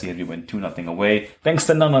for Chelsea as we win 2-0 away, thanks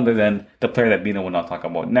to none other than the player that Bino will not talk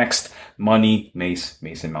about next,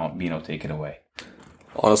 Mason Mount. Bino, take it away.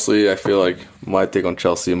 Honestly, I feel like my take on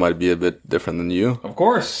Chelsea might be a bit different than you. Of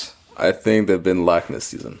course. I think they've been lacking this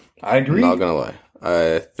season. I agree. I'm not going to lie.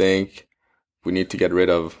 I think we need to get rid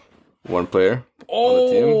of one player on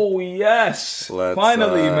the team. Oh, yes.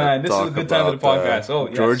 Finally, man. This is a good time for the podcast. Oh,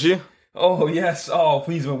 yes. Georgie? Oh, yes. Oh,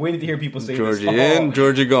 please. I'm waiting to hear people say Georgie this. in,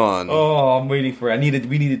 Georgie gone. Oh, I'm waiting for it.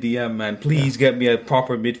 We need a DM, man. Please get me a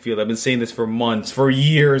proper midfield. I've been saying this for months. For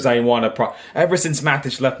years, I want a ever since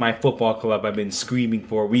Matic left my football club, I've been screaming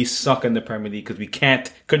for we suck in the Premier League because we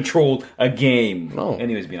can't control a game. No.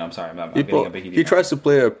 Anyways, I'm sorry. I'm getting a big He tries to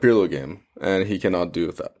play a Pirlo game, and he cannot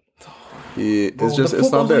do that.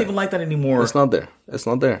 It's not there. Not even like that anymore. It's not there. It's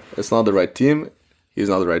not there. It's not the right team. He's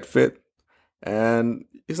not the right fit. And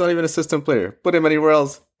he's not even a system player. Put him anywhere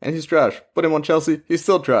else, and he's trash. Put him on Chelsea, he's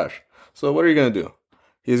still trash. So what are you going to do?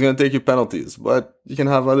 He's going to take you penalties, but you can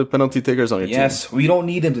have other penalty takers on your team. Yes, we don't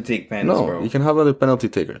need him to take penalties, bro. You can have other penalty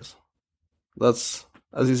takers. That's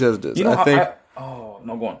as he says it is. Go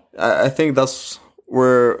on. I think that's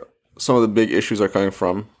where some of the big issues are coming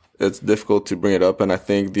from. It's difficult to bring it up, and I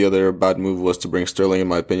think the other bad move was to bring Sterling, in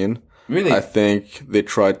my opinion. Really? I think they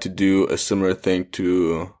tried to do a similar thing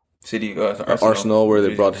to Arsenal, where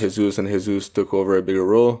they brought Jesus, and Jesus took over a bigger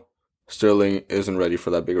role. Sterling isn't ready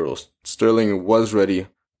for that bigger role. Sterling was ready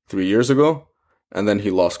 3 years ago, and then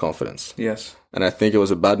he lost confidence. Yes. And I think it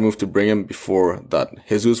was a bad move to bring him before that.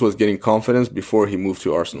 Jesus was getting confidence before he moved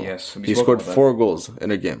to Arsenal. Yes. He scored 4 goals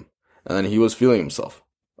in a game, and then he was feeling himself.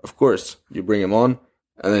 Of course, you bring him on,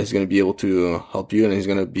 and then he's going to be able to help you, and he's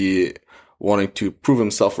going to be wanting to prove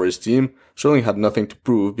himself for his team. Sterling had nothing to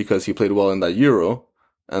prove because he played well in that Euro,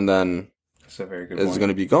 and then it's going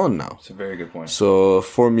to be gone now. It's a very good point. So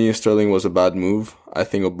for me, Sterling was a bad move. I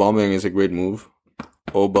think Aubameyang is a great move.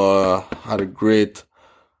 Oba had a great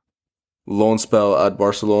loan spell at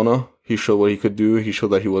Barcelona. He showed what he could do. He showed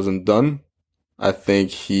that he wasn't done. I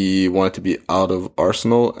think he wanted to be out of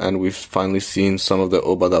Arsenal, and we've finally seen some of the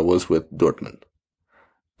Oba that was with Dortmund.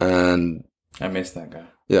 And I miss that guy.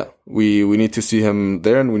 Yeah, we need to see him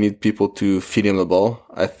there, and we need people to feed him the ball.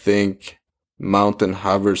 I think Mount and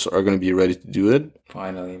Havertz are going to be ready to do it.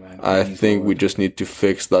 Finally, man. I think we just need to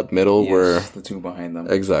fix that middle where the two behind them.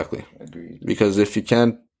 Exactly. Agreed. Because if you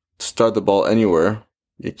can't start the ball anywhere,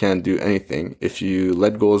 you can't do anything. If you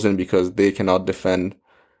let goals in because they cannot defend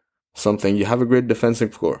something, you have a great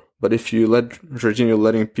defensive core. But if you let Jorginho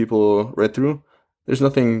letting people right through, there's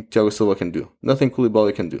nothing Thiago Silva can do. Nothing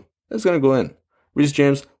Koulibaly can do. It's going to go in. Reece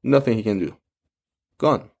James, nothing he can do.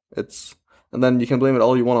 Gone. And then you can blame it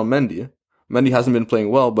all you want on Mendy. Mendy hasn't been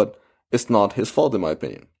playing well, but it's not his fault in my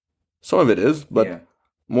opinion. Some of it is, but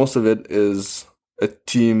most of it is a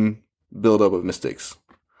team build-up of mistakes.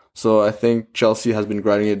 So I think Chelsea has been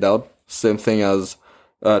grinding it out. Same thing as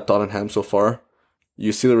Tottenham so far.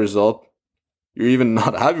 You see the result. You're even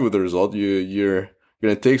not happy with the result. You're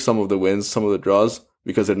going to take some of the wins, some of the draws,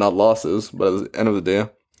 because they're not losses. But at the end of the day,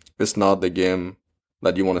 it's not the game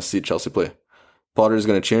that you want to see Chelsea play. Potter is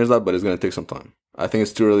going to change that, but it's going to take some time. I think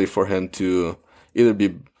it's too early for him to either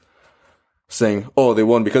be saying, oh, they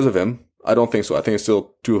won because of him. I don't think so. I think it's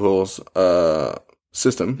still Tuchel's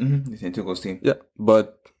system. Mm-hmm. It's in Tuchel's team. Yeah,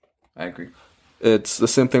 but I agree. It's the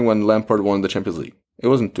same thing when Lampard won the Champions League. It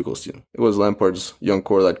wasn't Tuchel's team. It was Lampard's young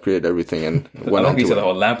core that created everything and went on to said,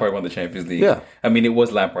 Lampard won the Champions League. Yeah. I mean, it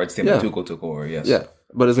was Lampard's team, but Tuchel took over, yes. Yeah,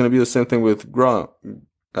 but it's going to be the same thing with Gra.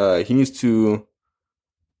 He needs to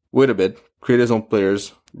wait a bit, create his own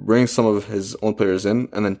players, bring some of his own players in,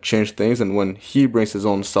 and then change things. And when he brings his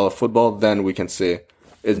own style of football, then we can say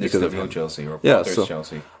it's because of him. Chelsea or Potter's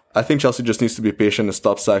Chelsea. I think Chelsea just needs to be patient and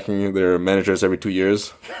stop sacking their managers every 2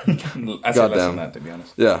 years. I say less than that, to be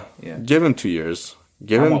honest. Yeah. Give him 2 years.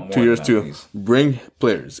 Give him 2 years to bring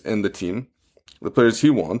players in the team, the players he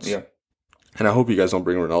wants. Yeah. And I hope you guys don't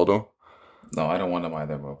bring Ronaldo. No, I don't want them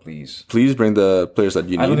either, bro. Please. Please bring the players that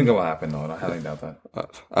you need. I don't think it will happen, no. I highly doubt that.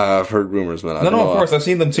 I've heard rumors, man. No, of course. I've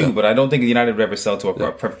seen them too, but I don't think United would ever sell to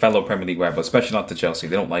a fellow Premier League rival, especially not to Chelsea.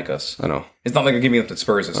 They don't like us. I know. It's not like they're giving them to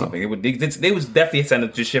Spurs or something. They would definitely send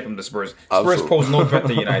them to ship them to Spurs. Spurs Absolutely. pose no threat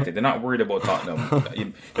to United. They're not worried about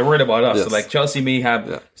Tottenham. They're worried about us. Yes. So, like, Chelsea may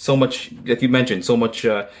have so much, like you mentioned, so much,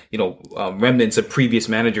 remnants of previous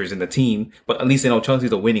managers in the team, but at least they know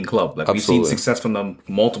Chelsea's a winning club. Like, we've seen success from them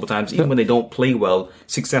multiple times. Even when they don't play well,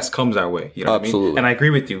 success comes our way. You know what I mean? And I agree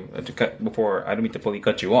with you. Before, I don't mean to fully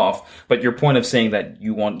cut you off, but your point of saying that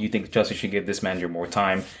you think Chelsea should give this manager more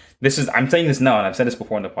time. I'm saying this now, and I've said this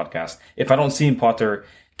before in the podcast. If I don't see Potter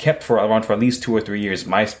kept around for at least 2 or 3 years,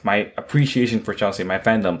 my appreciation for Chelsea, my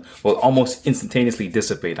fandom, will almost instantaneously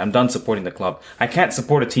dissipate. I'm done supporting the club. I can't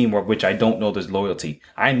support a team which I don't know there's loyalty.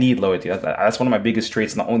 I need loyalty. That's one of my biggest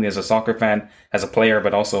traits, not only as a soccer fan, as a player,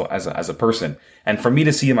 but also as a person. And for me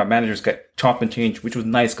to see my managers get chop and change, which was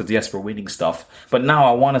nice because yes, we're winning stuff. But now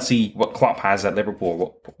I want to see what Klopp has at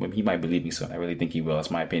Liverpool. He might be leaving soon. I really think he will. That's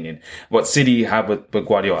my opinion. What City have with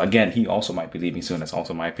Guardiola. Again, he also might be leaving soon. That's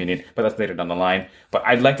also my opinion. But that's later down the line. But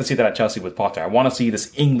I'd like to see that at Chelsea with Potter. I want to see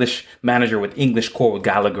this English manager with English core with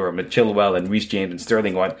Gallagher and Chilwell and Reece James and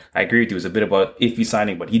Sterling. What I agree with you is a bit of a iffy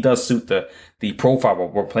signing, but he does suit the profile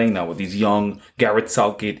we're playing now with these young Gareth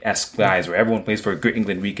Southgate-esque guys where everyone plays for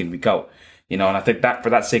England week in, week out. And I think that for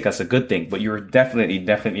that sake, that's a good thing. But you're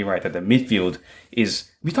definitely right that the midfield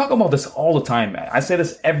is, we talk about this all the time, man. I say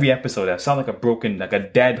this every episode. I sound like a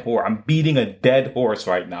dead horse. I'm beating a dead horse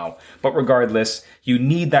right now. But regardless, you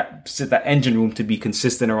need that engine room to be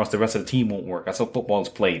consistent or else the rest of the team won't work. That's how football is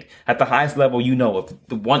played. At the highest level, if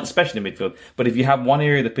the one, especially in midfield, but if you have one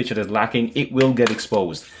area of the pitch that is lacking, it will get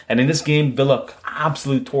exposed. And in this game, Villa,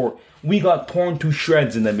 absolute torn. We got torn to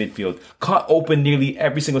shreds in the midfield. Cut open nearly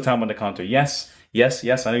every single time on the counter. Yes. I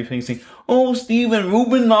know you're thinking, oh, Steven,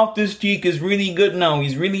 Ruben Loftus-Cheek is really good now.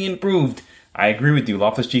 He's really improved. I agree with you.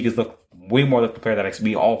 Loftus-Cheek has looked way more like the player that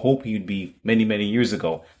we all hope he'd be many, many years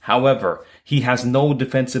ago. However, he has no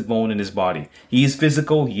defensive bone in his body. He is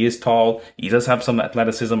physical. He is tall. He does have some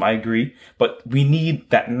athleticism. I agree. But we need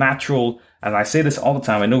that natural. And I say this all the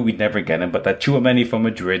time. I know we'd never get him, but that Tchouaméni from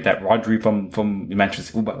Madrid, that Rodri from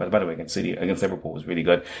Manchester, by the way, against Liverpool was really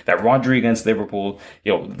good. That Rodri against Liverpool,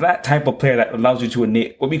 that type of player that allows you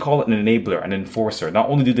to what we call it an enabler, an enforcer. Not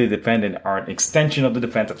only do they defend and are an extension of the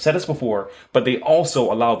defense, I've said this before, but they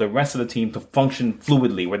also allow the rest of the team to function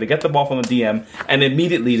fluidly, where they get the ball from the DM and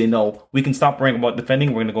immediately they know we can stop worrying about defending.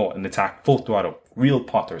 We're going to go and attack full throttle, real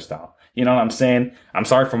Potter style. You know what I'm saying? I'm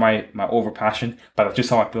sorry for my over passion, but that's just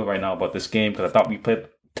how I feel right now about this game because I thought we played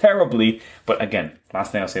terribly. But again,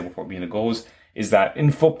 last thing I'll say before being the goals is that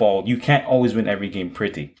in football, you can't always win every game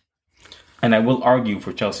pretty. And I will argue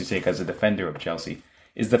for Chelsea's sake as a defender of Chelsea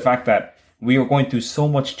is the fact that we are going through so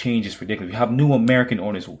much change. It's ridiculous. We have new American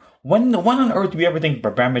owners. When on earth do we ever think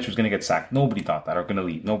Abramovich was going to get sacked? Nobody thought that, or going to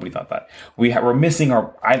leave. Nobody thought that. We're missing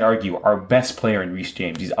I'd argue, our best player in Reece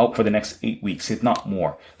James. He's out for the next 8 weeks, if not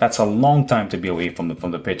more. That's a long time to be away from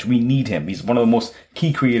the pitch. We need him. He's one of the most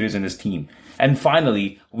key creators in this team. And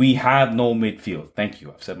finally, we have no midfield. Thank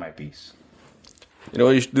you. I've said my piece. You know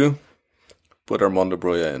what you should do? Put Armando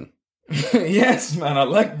Broja in. Yes, man, I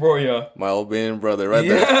like Broja. My Albanian brother, right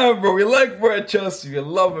there. Yeah, bro, we like Broja Chelsea. We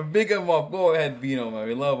love him. Big him up. Go ahead, Bino, man.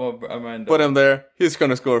 We love Armando. Put him there. He's going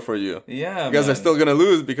to score for you. Yeah, you guys are still going to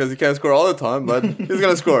lose because he can't score all the time, but he's going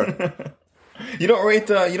to score. You don't rate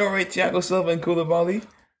Thiago Silva and Koulibaly?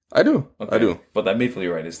 I do. Okay. I do. But that midfield,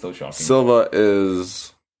 you're right, is still shocking. Silva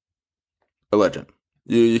is a legend.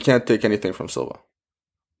 You can't take anything from Silva.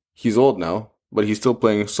 He's old now, but he's still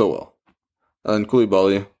playing so well. And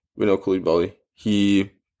Koulibaly, we know Koulibaly.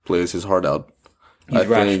 He plays his heart out. He's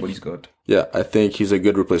rash, but he's good. Yeah, I think he's a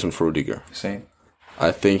good replacement for Rudiger. Same.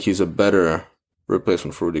 I think he's a better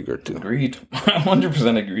replacement for Rudiger too. Agreed.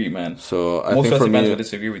 100% agree, man. So I Most think for me, fans would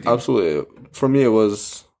disagree with you. Absolutely. For me, it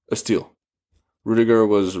was a steal. Rudiger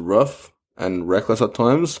was rough and reckless at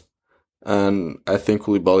times, and I think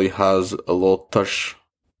Koulibaly has a little touch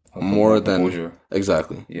more than composure.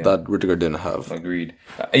 Exactly that Rudiger didn't have. Agreed.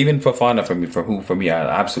 Even Fofana for me,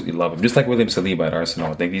 I absolutely love him. Just like William Saliba at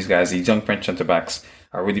Arsenal. I think these young French centre backs,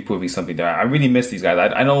 are really proving something there. I really miss these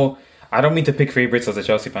guys. I know I don't mean to pick favorites as a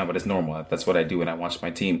Chelsea fan, but it's normal. That's what I do when I watch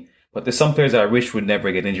my team. But there's some players that I wish would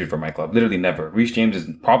never get injured for my club. Literally never. Reece James is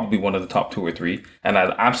probably one of the top 2 or 3. And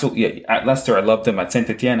I absolutely, at Leicester, I loved him. At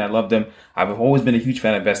Saint-Etienne, I loved him. I've always been a huge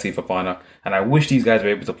fan of Wesley Fofana. And I wish these guys were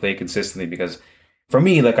able to play consistently because for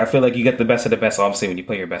me, I feel like you get the best of the best, obviously, when you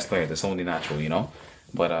play your best player. That's only natural,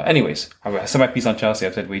 But anyways, I said my piece on Chelsea.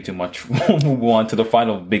 I've said way too much. We'll move on to the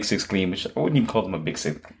final Big Six team, which I wouldn't even call them a Big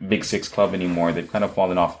Six club anymore. They've kind of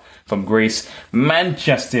fallen off from grace.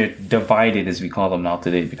 Manchester divided, as we call them now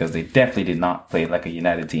today, because they definitely did not play like a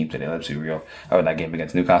united team today. Let's be real. Over that game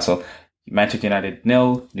against Newcastle. Manchester United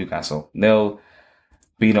 0, Newcastle 0.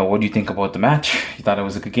 But, what do you think about the match? You thought it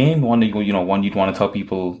was a good game? One you'd want to tell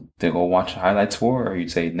people to go watch highlights for, or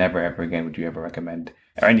you'd say never ever again would you ever recommend,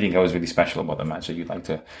 or anything that was really special about the match that you'd like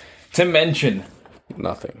to mention?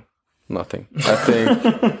 Nothing.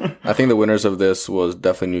 I think the winners of this was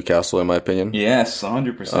definitely Newcastle, in my opinion. Yes,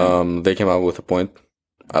 100%. They came out with a point.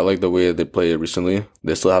 I like the way they played recently.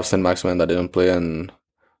 They still have Saint-Maximin that didn't play, and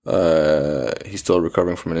he's still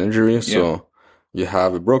recovering from an injury. So you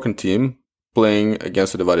have a broken team playing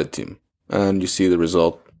against a divided team, and you see the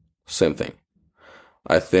result, same thing.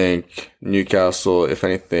 I think Newcastle, if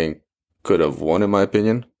anything, could have won, in my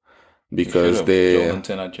opinion, because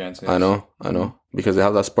I know, because they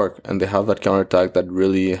have that spark and they have that counterattack that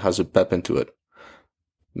really has a pep into it.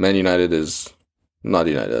 Man United is not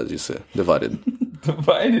united, as you say, divided.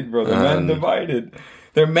 Divided, bro. Men divided.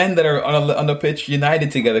 They're men that are on the pitch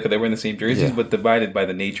united together because they wear the same jerseys, but divided by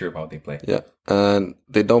the nature of how they play. Yeah, and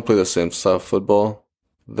they don't play the same style of football.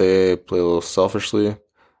 They play a little selfishly,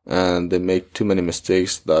 and they make too many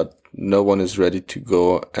mistakes that no one is ready to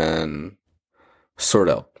go and sort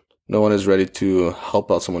out. No one is ready to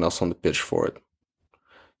help out someone else on the pitch for it.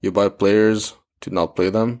 You buy players to not play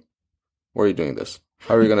them. Why are you doing this?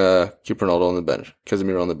 How are you going to keep Ronaldo on the bench,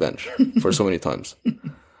 Casemiro on the bench for so many times?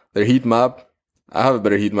 Their heat map, I have a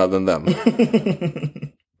better heat map than them.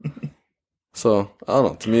 So, I don't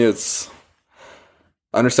know. To me,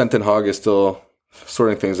 I understand Ten Hag is still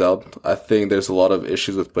sorting things out. I think there's a lot of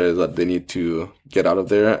issues with players that they need to get out of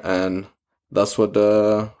there, and that's what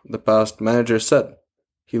the past manager said.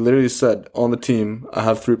 He literally said, on the team, I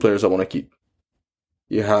have 3 players I want to keep.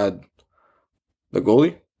 You had the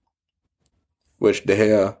goalie, which De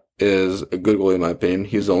Gea is a good goalie in my opinion.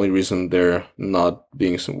 He's the only reason they're not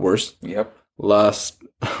being worse. Yep. Last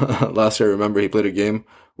year, I remember he played a game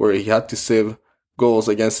where he had to save goals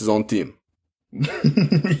against his own team.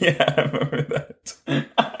 Yeah, I remember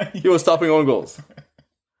that. He was stopping own goals.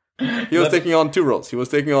 He was taking on 2 roles. He was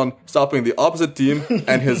taking on stopping the opposite team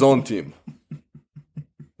and his own team.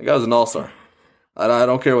 The guy's an all-star. And I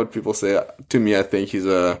don't care what people say. To me, I think he's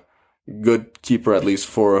a good keeper, at least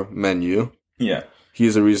for Man U. Yeah.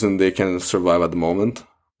 He's the reason they can survive at the moment.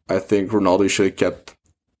 I think Ronaldo should have kept.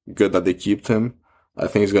 Good that they kept him. I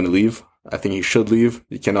think he's going to leave. I think he should leave.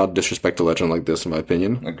 You cannot disrespect a legend like this, in my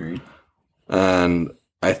opinion. Agreed. And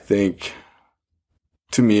I think,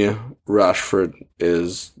 to me, Rashford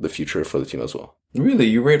is the future for the team as well. Really?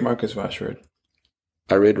 You rate Marcus Rashford?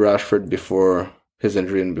 I rate Rashford before his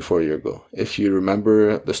injury and before a year ago. If you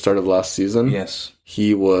remember the start of last season, yes,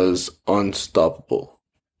 he was unstoppable.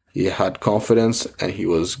 He had confidence and he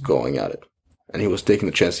was going at it. And he was taking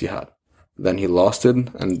the chance he had. Then he lost it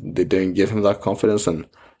and they didn't give him that confidence. And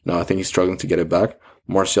now I think he's struggling to get it back.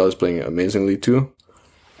 Martial is playing amazingly too.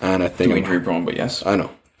 And I think... Too injury prone, but yes. I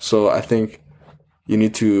know. So I think you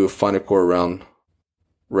need to find a core around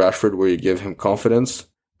Rashford where you give him confidence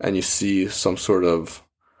and you see some sort of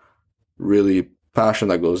really passion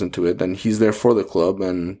that goes into it. And he's there for the club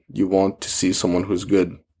and you want to see someone who's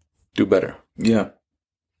good do better. Yeah.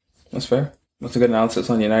 That's fair. That's a good analysis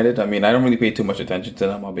on United. I mean, I don't really pay too much attention to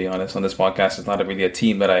them, I'll be honest. On this podcast, it's not really a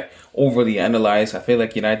team that I overly analyze. I feel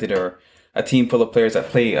like United are a team full of players that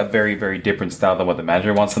play a very, very different style than what the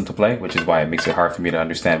manager wants them to play, which is why it makes it hard for me to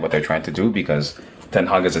understand what they're trying to do, because Ten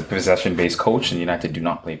Hag is a possession-based coach and United do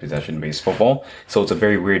not play possession-based football. So it's a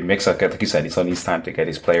very weird mix. Like you said, he still needs time to get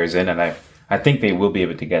his players in, and I think they will be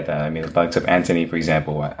able to get that. I mean, the likes of Anthony, for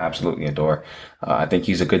example, I absolutely adore. I think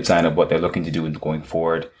he's a good sign of what they're looking to do going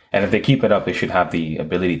forward. And if they keep it up, they should have the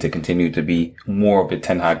ability to continue to be more of a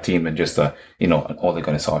Ten Hag team than just an Ole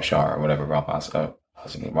Gunnar Solskjaer or whatever, Ralph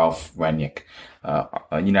Rangnick,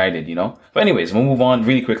 United, But anyways, we'll move on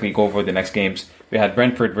really quickly, go over the next games. We had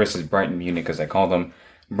Brentford versus Brighton Munich, as I call them.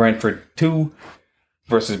 Brentford 2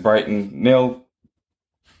 versus Brighton 0.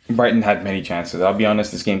 Brighton had many chances. I'll be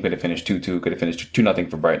honest, this game could have finished 2-2, could have finished 2-0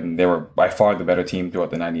 for Brighton. They were by far the better team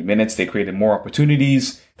throughout the 90 minutes. They created more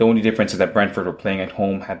opportunities. The only difference is that Brentford were playing at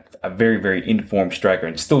home, had a very, very informed striker,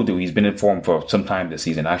 and still do. He's been in form for some time this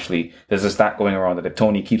season. Actually, there's a stat going around that if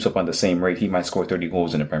Tony keeps up on the same rate, he might score 30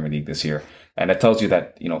 goals in the Premier League this year. And it tells you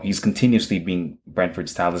that, he's continuously being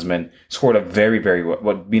Brentford's talisman. Scored a very, very,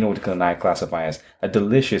 what Bino and I classify as a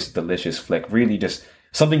delicious, delicious flick. Really just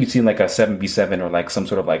something you'd see in like a 7v7 or like some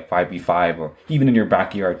sort of like 5v5 or even in your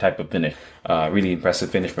backyard type of finish. Really impressive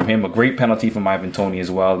finish from him. A great penalty from Ivan Toney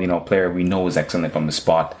as well. A player we know is excellent from the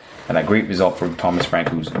spot. And a great result for Thomas Frank,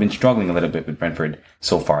 who's been struggling a little bit with Brentford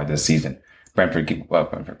so far this season. Brentford.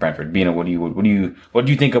 Bino, what do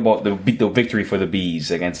you think about the victory for the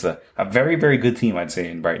Bees against a very, very good team, I'd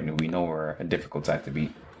say, in Brighton, who we know are a difficult side to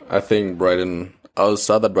beat? I think Brighton. I was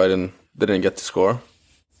sad that Brighton didn't get to score.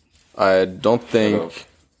 I don't think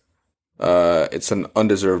it's an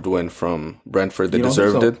undeserved win from Brentford. They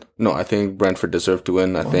deserved it. No, I think Brentford deserved to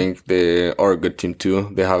win. I think they are a good team too.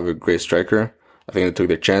 They have a great striker. I think they took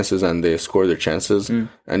their chances and they scored their chances.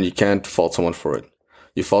 And you can't fault someone for it.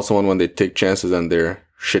 You fault someone when they take chances and they're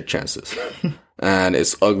shit chances. And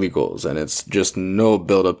it's ugly goals and it's just no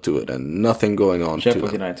build up to it and nothing going on.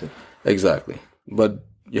 Sheffield United. Exactly. But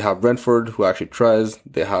you have Brentford who actually tries.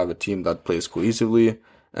 They have a team that plays cohesively.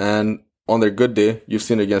 And on their good day, you've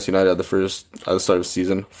seen it against United at the start of the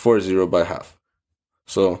season, 4-0 by half.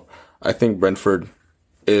 So I think Brentford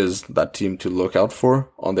is that team to look out for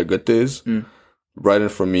on their good days. Brighton,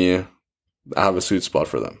 for me, I have a sweet spot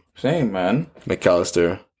for them. Same, man.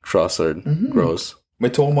 McAllister, Trossard, Gross.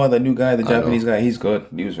 Mitoma, the new guy, the Japanese guy, he's good.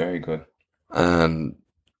 He was very good. And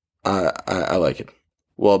I like it.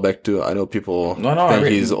 Welbeck too. I know people think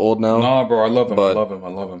he's old now. No, bro, I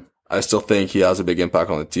love him. I still think he has a big impact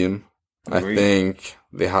on the team. Agreed. I think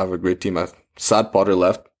they have a great team. Sad Potter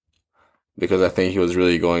left because I think he was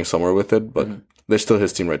really going somewhere with it, but they're still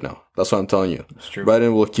his team right now. That's what I'm telling you. It's true.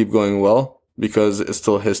 Brighton will keep going well because it's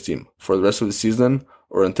still his team. For the rest of the season,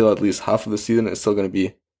 or until at least half of the season, it's still going to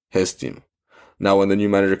be his team. Now, when the new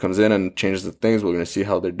manager comes in and changes the things, we're going to see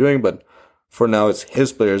how they're doing, but for now, it's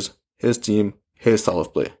his players, his team, his style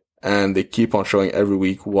of play. And they keep on showing every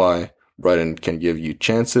week why Brighton can give you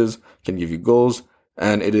chances, can give you goals,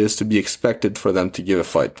 and it is to be expected for them to give a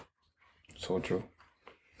fight. So true.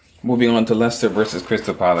 Moving on to Leicester versus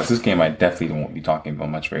Crystal Palace. This game I definitely won't be talking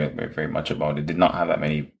about very, very much about. It did not have that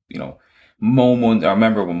many, moments or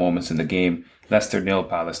memorable moments in the game. Leicester 0,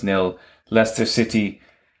 Palace 0. Leicester City.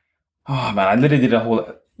 Oh man, I literally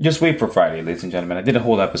did just wait for Friday, ladies and gentlemen. I did a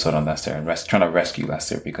whole episode on Leicester and trying to rescue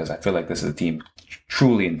Leicester because I feel like this is a team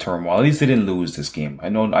truly in turmoil. At least they didn't lose this game. I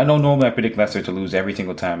know normally I predict Leicester to lose every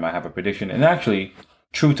single time I have a prediction. And actually,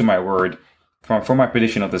 true to my word, for my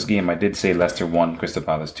prediction of this game, I did say Leicester 1, Crystal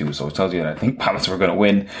Palace 2. So it tells you that I think Palace were going to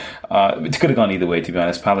win. It could have gone either way, to be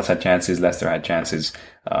honest. Palace had chances. Leicester had chances.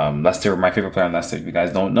 Leicester, my favorite player on Leicester, if you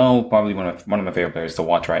guys don't know, probably one of my favorite players to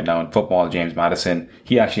watch right now in football, James Maddison.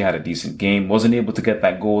 He actually had a decent game. Wasn't able to get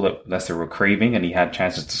that goal that Leicester were craving, and he had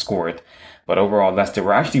chances to score it. But overall, Leicester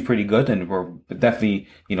were actually pretty good, and were definitely,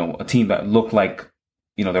 a team that looked like,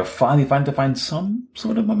 they're finally trying to find some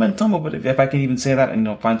sort of momentum, but if I can even say that,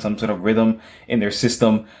 and find some sort of rhythm in their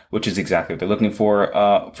system, which is exactly what they're looking for.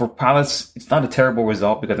 For Palace, it's not a terrible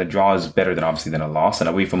result because a draw is better than a loss, and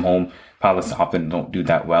away from home, Palace often don't do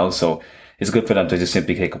that well, so it's good for them to just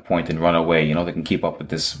simply take a point and run away. They can keep up with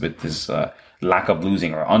this lack of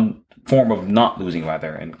losing or form of not losing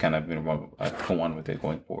rather, and kind of go on with it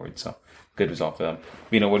going forward. So. Good result for them.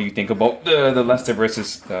 What do you think about the Leicester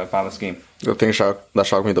versus Palace game? The thing that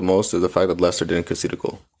shocked me the most is the fact that Leicester didn't concede a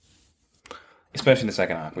goal. Especially in the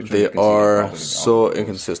second half. They are so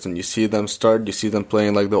inconsistent. You see them start, you see them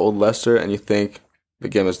playing like the old Leicester, and you think the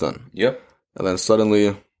game is done. Yep. And then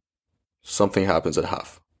suddenly, something happens at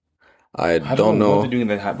half. I don't know what they're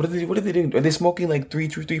doing at half. What are they doing? Are they smoking like three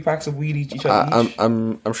packs of weed each other?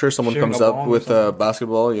 I'm sure someone comes up with a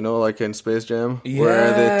basketball, like in Space Jam,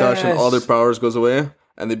 where they touch and all their powers goes away,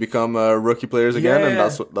 and they become rookie players again, and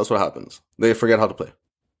that's what happens. They forget how to play,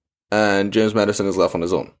 and James Maddison is left on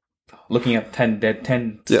his own, looking at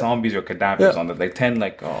 10 zombies or cadavers on the 10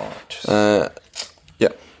 yeah,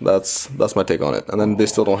 that's my take on it. And then they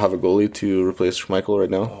still don't have a goalie to replace Schmeichel right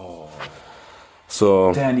now.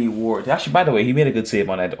 So Danny Ward. Actually, by the way, he made a good save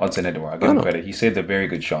on Hudson Edouard. I'll give him credit. He saved a very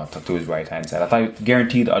good shot to his right hand side. I thought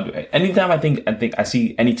guaranteed. Anytime I think I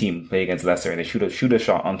see any team play against Leicester and they shoot a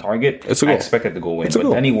shot on target, I expected to go win.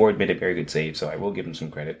 But Danny Ward made a very good save, so I will give him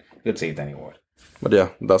some credit. Good save, Danny Ward. But yeah,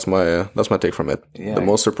 that's my take from it. Yeah, the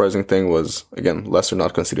most surprising thing was again Leicester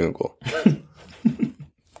not conceding a goal.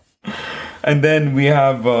 And then we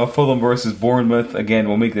have Fulham versus Bournemouth. Again,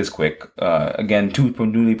 we'll make this quick. Again, two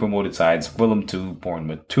newly promoted sides. Fulham 2,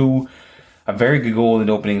 Bournemouth 2. A very good goal in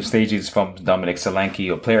the opening stages from Dominic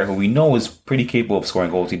Solanke, a player who we know is pretty capable of scoring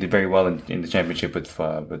goals. He did very well in the championship with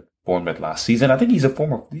Bournemouth last season. I think he's a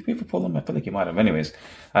former. Did he play for Fulham? I feel like he might have. Anyways,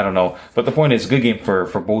 I don't know. But the point is, a good game for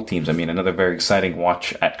both teams. I mean, another very exciting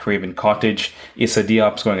watch at Craven Cottage. Issa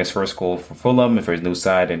Diop scoring his first goal for Fulham for his new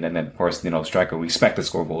side, and then of course, striker we expect to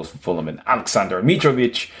score goals for Fulham, and Alexander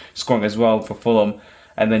Mitrovic scoring as well for Fulham.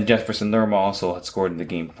 And then Jefferson Lerma also had scored in the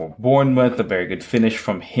game for Bournemouth. A very good finish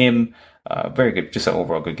from him. Very good, just an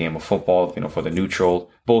overall good game of football, for the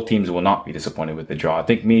neutral. Both teams will not be disappointed with the draw. I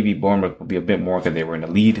think maybe Bournemouth will be a bit more because they were in the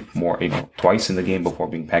lead more, twice in the game before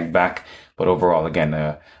being pegged back. But overall, again,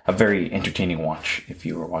 a very entertaining watch if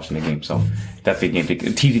you were watching the game. So definitely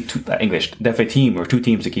definitely team or two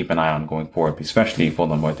teams to keep an eye on going forward, especially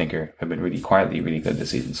Fulham, who I think have been really quietly really good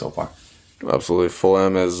this season so far. Absolutely.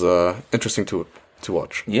 Fulham is interesting to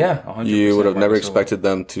watch. Yeah, 100%. You would have never expected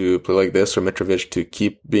them to play like this, or Mitrovic to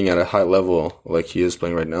keep being at a high level like he is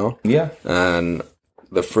playing right now. Yeah. And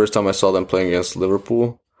the first time I saw them playing against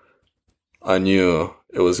Liverpool, I knew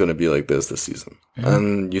it was going to be like this season. Mm-hmm.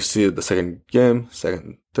 And you see the second,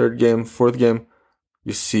 third game, fourth game,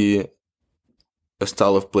 you see a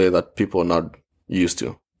style of play that people are not used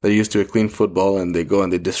to. They're used to a clean football, and they go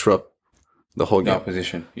and they disrupt the whole game.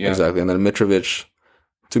 Opposition. Yeah. Exactly. And then Mitrovic,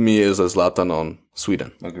 to me, is a Zlatan on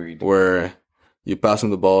Sweden. Agreed. Where you pass him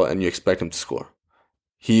the ball and you expect him to score.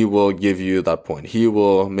 He will give you that point. He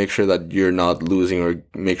will make sure that you're not losing, or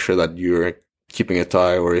make sure that you're keeping a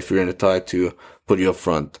tie, or if you're in a tie, to put you up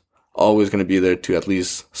front. Always going to be there to at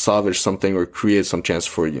least salvage something or create some chance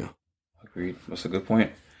for you. Agreed. That's a good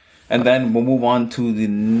point. And then we'll move on to the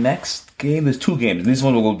next game. There's two games. This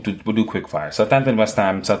one we'll do quick fire. Southampton, West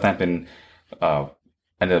Ham. Southampton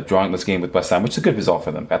ended up drawing this game with West Ham, which is a good result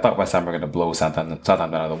for them. I thought West Ham were going to blow Southampton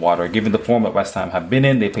out of the water. Given the form that West Ham have been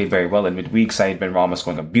in, they played very well in midweek. Said Benrahma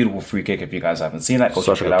scoring a beautiful free kick. If you guys haven't seen that, go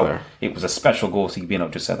check it out. Player. It was a special goal. Sibino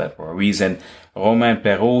just said that for a reason. Romain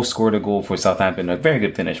Perrault scored a goal for Southampton. A very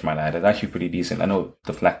good finish, might I add. It's actually pretty decent. I know it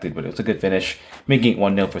deflected, but it was a good finish, making it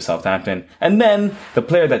 1-0 for Southampton. And then the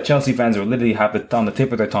player that Chelsea fans will literally have on the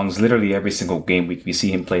tip of their tongues literally every single game week. We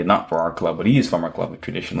see him play, not for our club, but he is from our club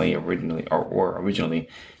originally.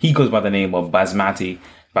 He goes by the name of Basmati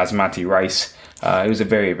Rice. It was a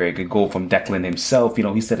very, very good goal from Declan himself.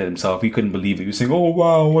 He said it himself. He couldn't believe it. He was saying, "Oh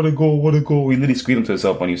wow, what a goal, what a goal." He literally screamed to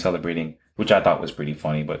himself when he was celebrating, which I thought was pretty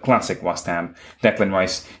funny. But classic West Ham. Declan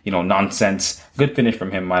Rice, nonsense. Good finish from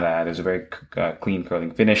him, might I add. It was a very clean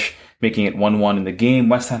curling finish, making it 1-1 in the game.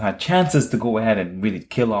 West Ham had chances to go ahead and really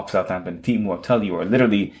kill off Southampton, a team who I'll tell you are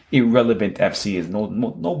literally irrelevant FC. Is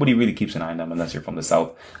nobody really keeps an eye on them unless you're from the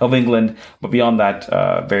south of England. But beyond that,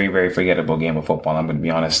 very, very forgettable game of football. I'm going to be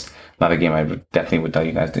honest. Not a game I definitely would tell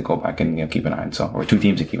you guys to go back and keep an eye on. Or two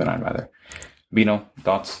teams to keep an eye on, rather. Bino,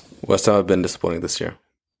 thoughts? West Ham have been disappointing this year.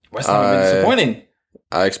 West Ham have been disappointing?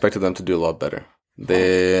 I expected them to do a lot better.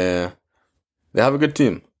 They have a good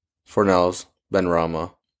team. Fornals,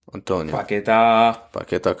 Benrahma, Antonio.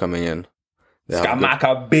 Paqueta coming in.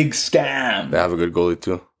 Scamacca, big scam. They have a good goalie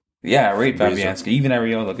too. Yeah, right, Fabianski. Even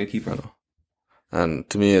Ariola, good keeper. And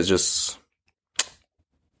to me, it's just...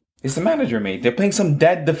 It's the manager, mate. They're playing some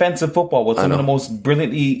dead defensive football with some of the most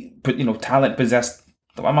brilliantly, talent possessed.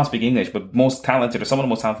 I'm not speaking English, but most talented, or some of the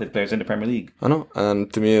most talented players in the Premier League. I know,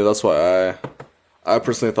 and to me, that's why I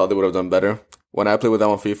personally thought they would have done better. When I play with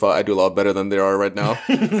them on FIFA, I do a lot better than they are right now.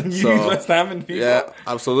 You use West Ham in FIFA? Yeah,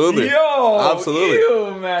 absolutely. Absolutely.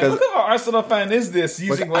 Ew, man. Look at our Arsenal fan is this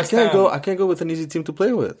using West Ham. I can't go with an easy team to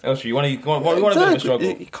play with. Oh, sure. You want to do a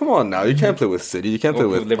struggle? Come on now. You can't play with City. You can't play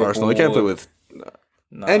with Liverpool, Arsenal. You can't play with...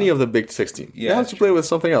 any of the big 16. Yeah, you have to play with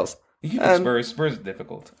something else. You can play Spurs is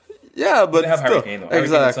difficult. Yeah, but have still. Hurricane,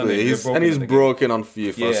 exactly. He's broken on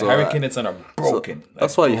FIFA. Yeah, so Hurricane and Son are broken. So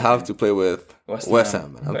that's why you have to play with West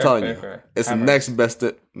Ham. I'm telling you. It's the next best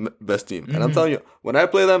team. Mm-hmm. And I'm telling you, when I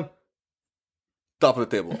play them, top of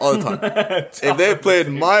the table all the time. If they played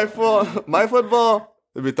my football,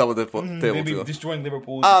 they'd be top of the table they'd be too. Destroying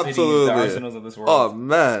Liverpool, absolutely. the Arsenals of this world. Oh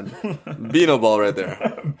man, Bino ball right there.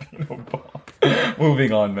 Bino ball.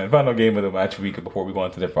 Moving on, man. Final game of the match week before we go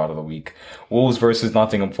on to the fraud of the week. Wolves versus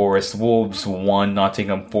Nottingham Forest. Wolves won.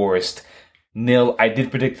 Nottingham Forest 0. I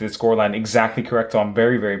did predict the scoreline exactly correct, so I'm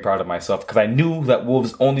very, very proud of myself because I knew that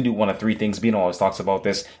Wolves only do one of three things. Bino always talks about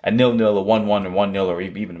this: a 0-0, a 1-1, and 1-0, or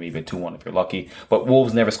even 2-1 if you're lucky. But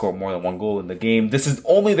Wolves never scored more than one goal in the game. This is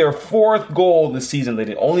only their fourth goal this season. They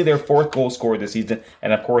did only their fourth goal scored this season,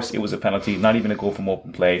 and of course it was a penalty, not even a goal from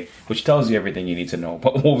open play, which tells you everything you need to know.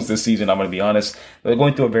 But Wolves this season, I'm going to be honest, they're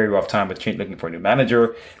going through a very rough time with looking for a new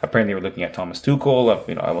manager. Apparently, we're looking at Thomas Tuchel.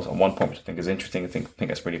 I was at one point, which I think is interesting. I think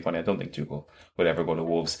that's pretty funny. I don't think Tuchel would ever go to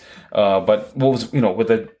Wolves. But Wolves, with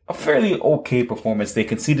a fairly okay performance, they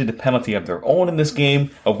conceded a penalty of their own in this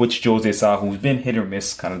game, of which Jose Sa, who's been hit or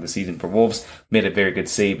miss kind of the season for Wolves, made a very good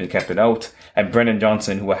save and kept it out. And Brennan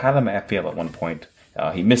Johnson, who had him at FPL at one point,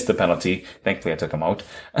 he missed the penalty. Thankfully, I took him out.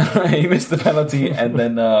 He missed the penalty, and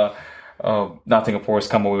then Nottingham Forest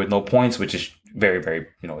come away with no points, which is very, very,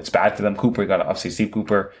 it's bad for them. Steve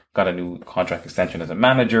Cooper got a new contract extension as a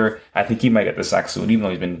manager. I think he might get the sack soon, even though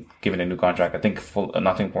he's been given a new contract. I think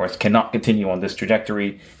Nottingham Forest cannot continue on this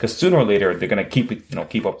trajectory, because sooner or later they're going to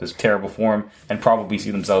keep up this terrible form and probably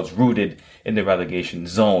see themselves rooted in the relegation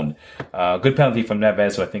zone. Good penalty from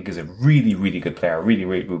Neves, who I think is a really, really good player. I really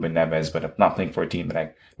rate Ruben Neves, but I'm not playing for a team that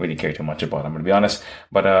I really care too much about, I'm going to be honest.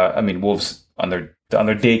 But Wolves on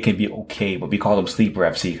their day can be okay, but we call them Sleeper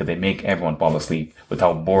FC because they make everyone fall asleep with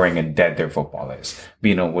how boring and dead their football is.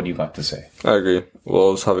 Bino, what do you got to say? I agree.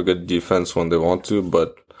 Wolves have a good defense when they want to,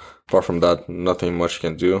 but apart from that, nothing much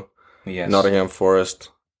can do. Yes. Nottingham Forest,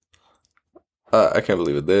 I can't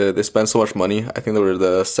believe it. They spent so much money. I think they were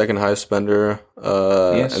the second highest spender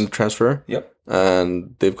in transfer. Yep.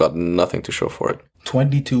 And they've got nothing to show for it.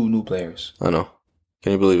 22 new players. I know.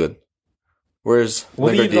 Can you believe it? Where's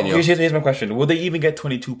Lingardinho? Here's my question. Will they even get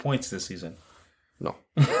 22 points this season? No.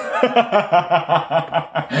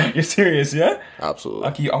 You're serious, yeah?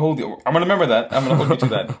 Absolutely. I'll hold you. I'm going to remember that. I'm going to hold you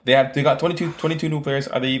to that. They got 22 new players.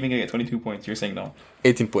 Are they even going to get 22 points? You're saying no.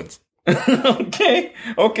 18 points. Okay.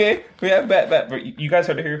 We have bet. You guys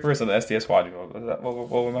heard it here first on the SDS pod.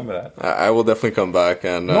 We'll remember that. I will definitely come back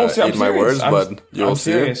and eat my words, but you'll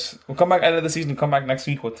see it. We'll come back end of the season. Come back next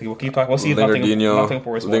week. We'll keep talking. We'll see if Nottingham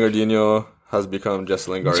Forest. Lingardinho has become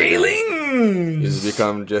Jesse Lingard. He's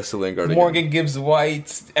become Jesse Lingard again. Morgan Gibbs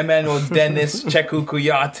White, Emmanuel Dennis, Cheku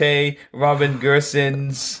Kuyate, Robin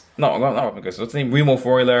Gersons. No, not Robin Gersons. What's his name? Remo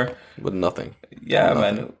Freuler. But nothing. Yeah,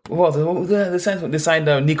 nothing. Man. They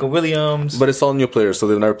signed Nico Williams. But it's all new players, so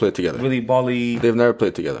they've never played together. Willie Bolly. They've never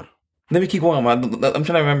played together. Let me keep going. I'm trying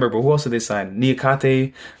to remember, but who else did they sign?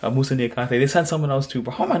 Niakate, Musa Niakate. They signed someone else too,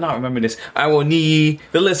 but how am I not remembering this? Iwoni.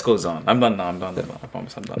 The list goes on. I'm done now. I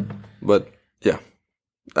promise I'm done. But, yeah.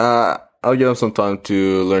 I'll give them some time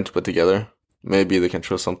to learn to put together. Maybe they can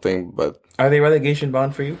show something, but... Are they relegation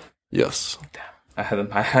bound for you? Yes. Damn.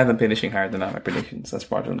 I had them finishing higher than my predictions. That's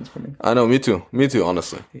fraudulent for me. I know, me too,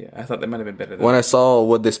 honestly. Yeah, I thought they might have been better. When I saw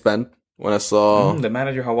what they spent, when I saw... the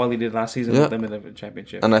manager, how well he did last season with them in the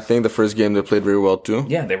championship. And I think the first game they played very well too.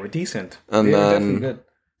 Yeah, they were decent. And they then were definitely good.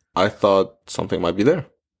 I thought something might be there.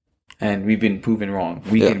 And we've been proven wrong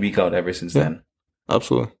week in, week out ever since then.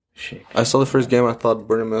 Absolutely. Shit. I saw the first game, I thought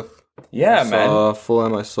Bournemouth. Yeah, I saw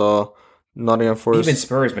Fulham, I saw Nottingham Forest. Even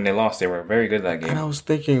Spurs, when they lost, they were very good that game. And I was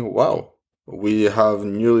thinking, wow, we have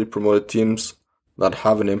newly promoted teams that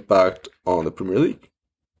have an impact on the Premier League.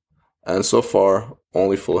 And so far,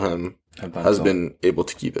 only Fulham has been able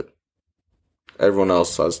to keep it. Everyone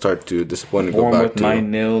else has started to disappoint and go back to...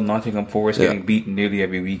 9-0, Nottingham Forest getting beaten nearly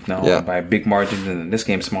every week now by big margins. And in this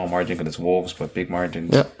game, small margin because it's Wolves, but big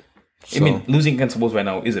margins. Yeah. So, I mean, losing against Wolves right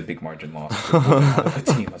now is a big margin loss.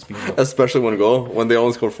 The team must be especially when they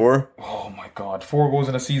only score 4. Oh my God, 4 goals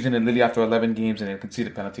in a season, and literally after 11 games, and they concede a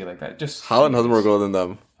penalty like that. Just Haaland has more goals than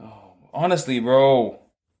them. Oh, honestly, bro.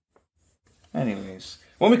 Anyways,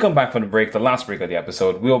 when we come back from the break, the last break of the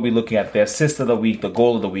episode, we'll be looking at the assist of the week, the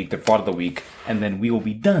goal of the week, the fraud of the week, and then we will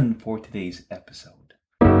be done for today's episode.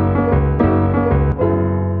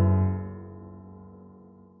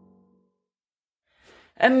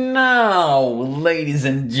 And now, ladies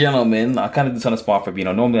and gentlemen, I kind of do this on the spot for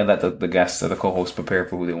Bino. Normally I let the guests or the co-hosts prepare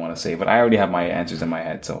for who they want to say, but I already have my answers in my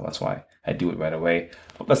head, so that's why I do it right away.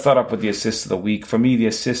 But let's start off with the assist of the week. For me, the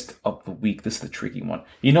assist of the week, this is the tricky one.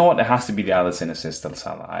 You know what? It has to be the Alisson assist of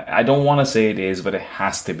Salah. I don't want to say it is, but it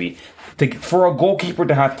has to be. For a goalkeeper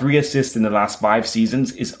to have 3 assists in the last 5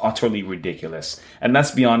 seasons is utterly ridiculous. And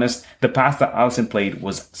let's be honest, the pass that Alisson played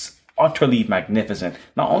was utterly magnificent.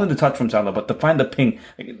 Not only the touch from Salah, but to find the ping.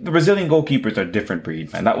 The Brazilian goalkeepers are a different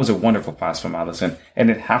breed, man. That was a wonderful pass from Alisson, and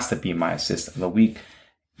it has to be my assist of the week.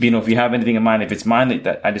 Bino, if you have anything in mind, if it's mine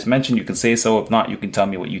that I just mentioned, you can say so. If not, you can tell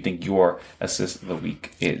me what you think your assist of the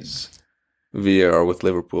week is. VAR with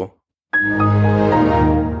Liverpool.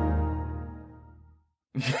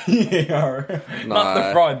 VAR. Not the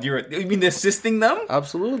fraud. You mean the assisting them?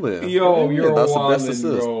 Absolutely. Yo, you're that's wildin', the best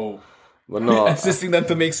assist. Bro. But no, assisting them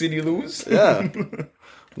to make City lose? Yeah.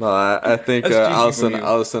 No, I think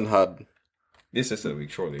Alisson had... This is the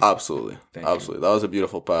week, surely. Absolutely. Absolutely. That was a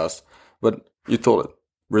beautiful pass. But you told it.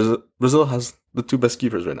 Brazil has the 2 best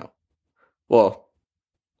keepers right now. Well,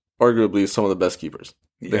 arguably some of the best keepers.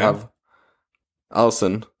 Yeah. They have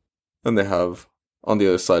Alisson, and they have, on the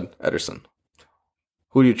other side, Ederson.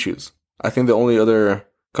 who do you choose? I think the only other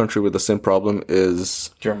country with the same problem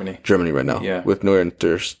is Germany right now. Yeah. With Neuer and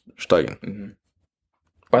Ter Stegen. Mm-hmm.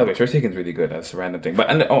 By the way, Ter Stegen's really good. That's a random thing. But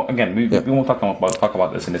again, we won't talk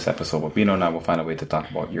about this in this episode. But Bino and I will find a way to talk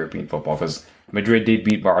about European football because Madrid did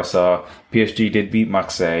beat Barca, PSG did beat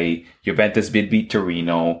Marseille, Juventus did beat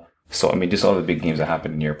Torino. So, I mean, just all the big games that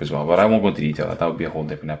happened in Europe as well. But I won't go into detail. That would be a whole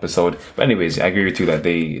different episode. But anyways, I agree with you that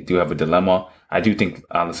they do have a dilemma. I do think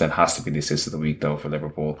Alisson has to be the assist of the week, though, for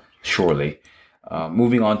Liverpool. Surely.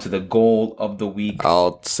 Moving on to the goal of the week.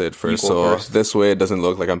 I'll say it first. So this way it doesn't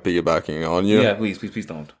look like I'm piggybacking on you. Yeah, please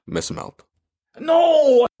don't. Miss him out.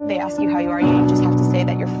 No! They ask you how you are, you just have to say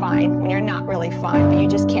that you're fine when you're not really fine, but you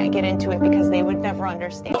just can't get into it because they would never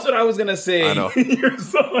understand. That's what I was going to say. I know. You're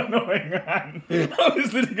so annoying, man. I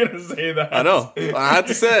was literally going to say that. I know. I had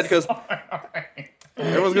to say it because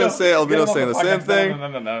everyone's going to say Albino's saying the same thing.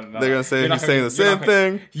 No. They're going to say he's saying the same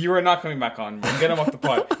thing. You are not coming back on. Get him off the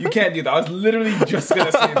pod. You can't do that. I was literally just going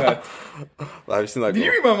to say that. Have you seen that goal? Did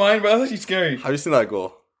you read my mind, bro? That's actually scary. Have you seen that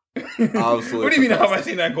goal? Absolutely. What do you mean, how have I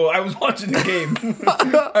seen that goal? I was watching the game.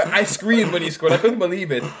 I screamed when he scored. I couldn't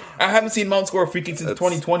believe it. I haven't seen Mount score a free kick since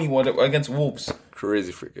 2021 against Wolves.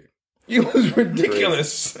 Crazy free kick. It was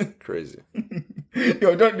ridiculous. Crazy.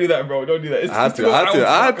 Yo, don't do that, bro. Don't do that. I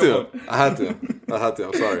had to.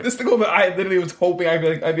 I'm sorry. This is the goal that I literally was hoping I'd be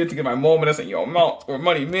able to get my moment. I said, yo, Mount or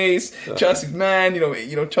Money Mace, Chelsea's man,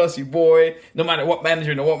 you know, Chelsea boy. No matter what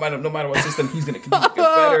manager, no matter what system, he's gonna continue to get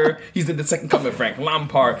better. He's in the second coming of Frank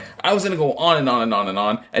Lampard. I was gonna go on and on and on and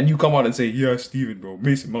on, and you come out and say, yeah, Steven, bro,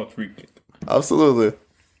 Mason Mount free kick. Absolutely.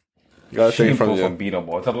 You gotta take it from you. Beto,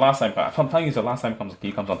 boy. It's the last time. I'm telling you, it's the last time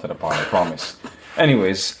he comes onto the pod. I promise.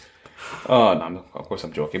 Anyways. No, of course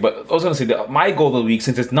I'm joking. But I was going to say that my goal of the week,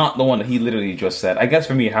 since it's not the one that he literally just said, I guess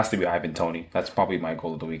for me it has to be Ivan Toney. That's probably my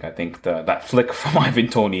goal of the week. I think that flick from Ivan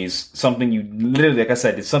Toney is something you literally, like I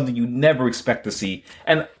said, it's something you never expect to see.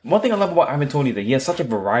 And one thing I love about Ivan Toney is that he has such a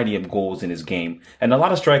variety of goals in his game. And a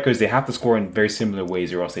lot of strikers, they have to score in very similar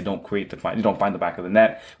ways or else they don't find the back of the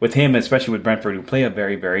net. With him, especially with Brentford, who play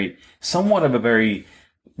a somewhat of a very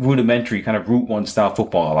rudimentary kind of route one style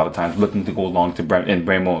football a lot of times, looking to go long to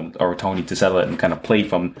Bremo or Tony to settle it and kind of play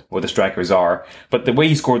from where the strikers are. But the way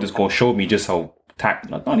he scored this goal showed me just how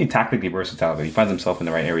not only tactically versatile, but he finds himself in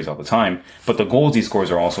the right areas all the time. But the goals he scores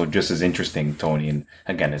are also just as interesting, Tony. And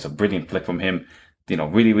again, it's a brilliant flick from him. You know,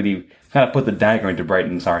 really, really kind of put the dagger into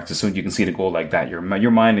Brighton's hearts. As soon as you can see the goal like that, your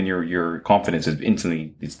mind and your confidence is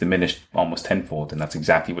instantly, it's diminished almost tenfold. And that's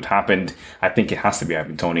exactly what happened. I think it has to be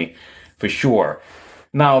Ivan Toney for sure.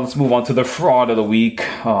 Now, let's move on to the fraud of the week.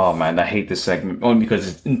 Oh, man, I hate this segment. Only because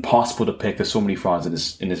it's impossible to pick. There's so many frauds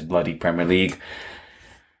in this bloody Premier League.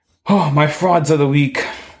 Oh, my frauds of the week.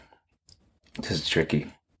 This is tricky.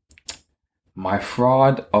 My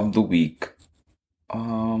fraud of the week. I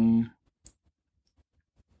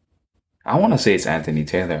want to say it's Anthony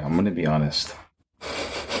Taylor. I'm going to be honest.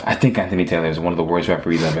 I think Anthony Taylor is one of the worst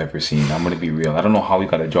referees I've ever seen. I'm going to be real. I don't know how he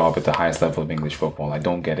got a job at the highest level of English football. I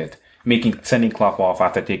don't get it. Sending Klopp off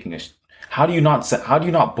after taking how do you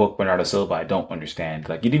not book Bernardo Silva? I don't understand.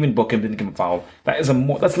 Like, you didn't even book him, didn't give him a foul. That's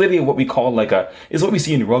literally what we call is what we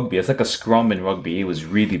see in rugby. It's like a scrum in rugby. It was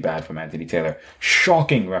really bad from Anthony Taylor.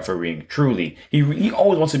 Shocking refereeing, truly. He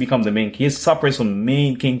always wants to become the main. He suffers from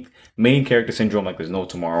main character syndrome like there's no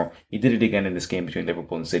tomorrow. He did it again in this game between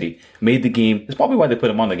Liverpool and City. Made the game. It's probably why they put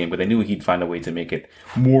him on the game, but they knew he'd find a way to make it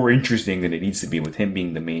more interesting than it needs to be with him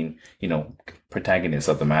being the main, protagonist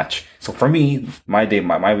of the match. So for me, my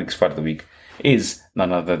week's fraud of the week is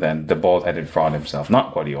none other than the bald-headed fraud himself,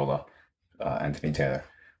 not Guardiola, Anthony Taylor.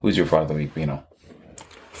 Who's your fraud of the week, Bino?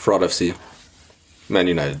 Fraud FC. Man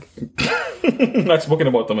United. Not spoken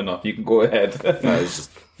about them enough. You can go ahead. No, it's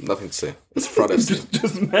just nothing to say. It's Fraud FC.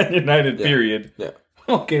 just Man United, period. Yeah.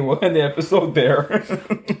 Okay, we'll end the episode there.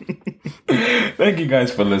 Thank you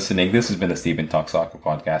guys for listening. This has been the Steven Talk Soccer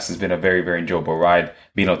podcast. It's been a very, very enjoyable ride.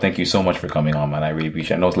 Bino, thank you so much for coming on, man. I really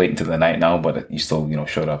appreciate it. I know it's late into the night now, but you still,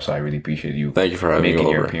 showed up, so I really appreciate you. Thank you for having making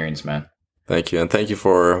me your over. appearance, man. Thank you, and thank you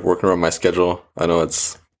for working around my schedule. I know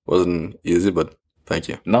wasn't easy, but thank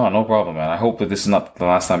you. No problem, man. I hope that this is not the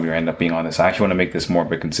last time you end up being on this. I actually want to make this more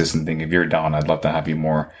of a consistent thing. If you're down, I'd love to have you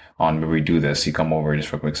more on where we do this. You come over just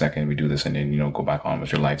for a quick second, we do this, and then, go back on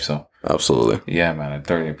with your life. So absolutely. Yeah, man. I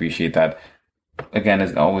thoroughly appreciate that. Again,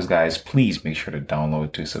 as always, guys, please make sure to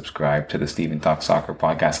download, to subscribe to the Steven Talk Soccer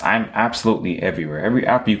podcast. I'm absolutely everywhere. Every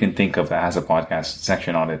app you can think of that has a podcast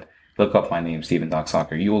section on it, look up my name, Steven Talk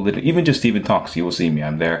Soccer. You will even just Steven Talks, you will see me.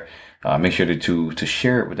 I'm there. Make sure to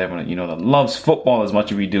share it with everyone that loves football as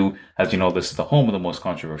much as we do. As this is the home of the most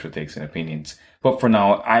controversial takes and opinions. But for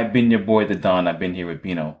now, I've been your boy, The Don. I've been here with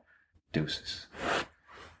Bino. Deuces.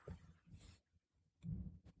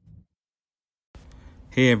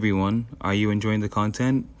 Hey everyone, are you enjoying the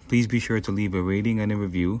content? Please be sure to leave a rating and a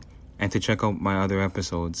review and to check out my other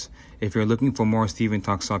episodes. If you're looking for more Steven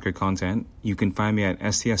Talks Soccer content, you can find me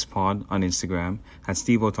at STS Pod on Instagram, at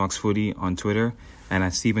Stevo Talks Footy on Twitter, and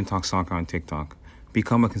at Steven Talks Soccer on TikTok.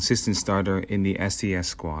 Become a consistent starter in the STS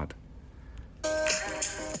squad.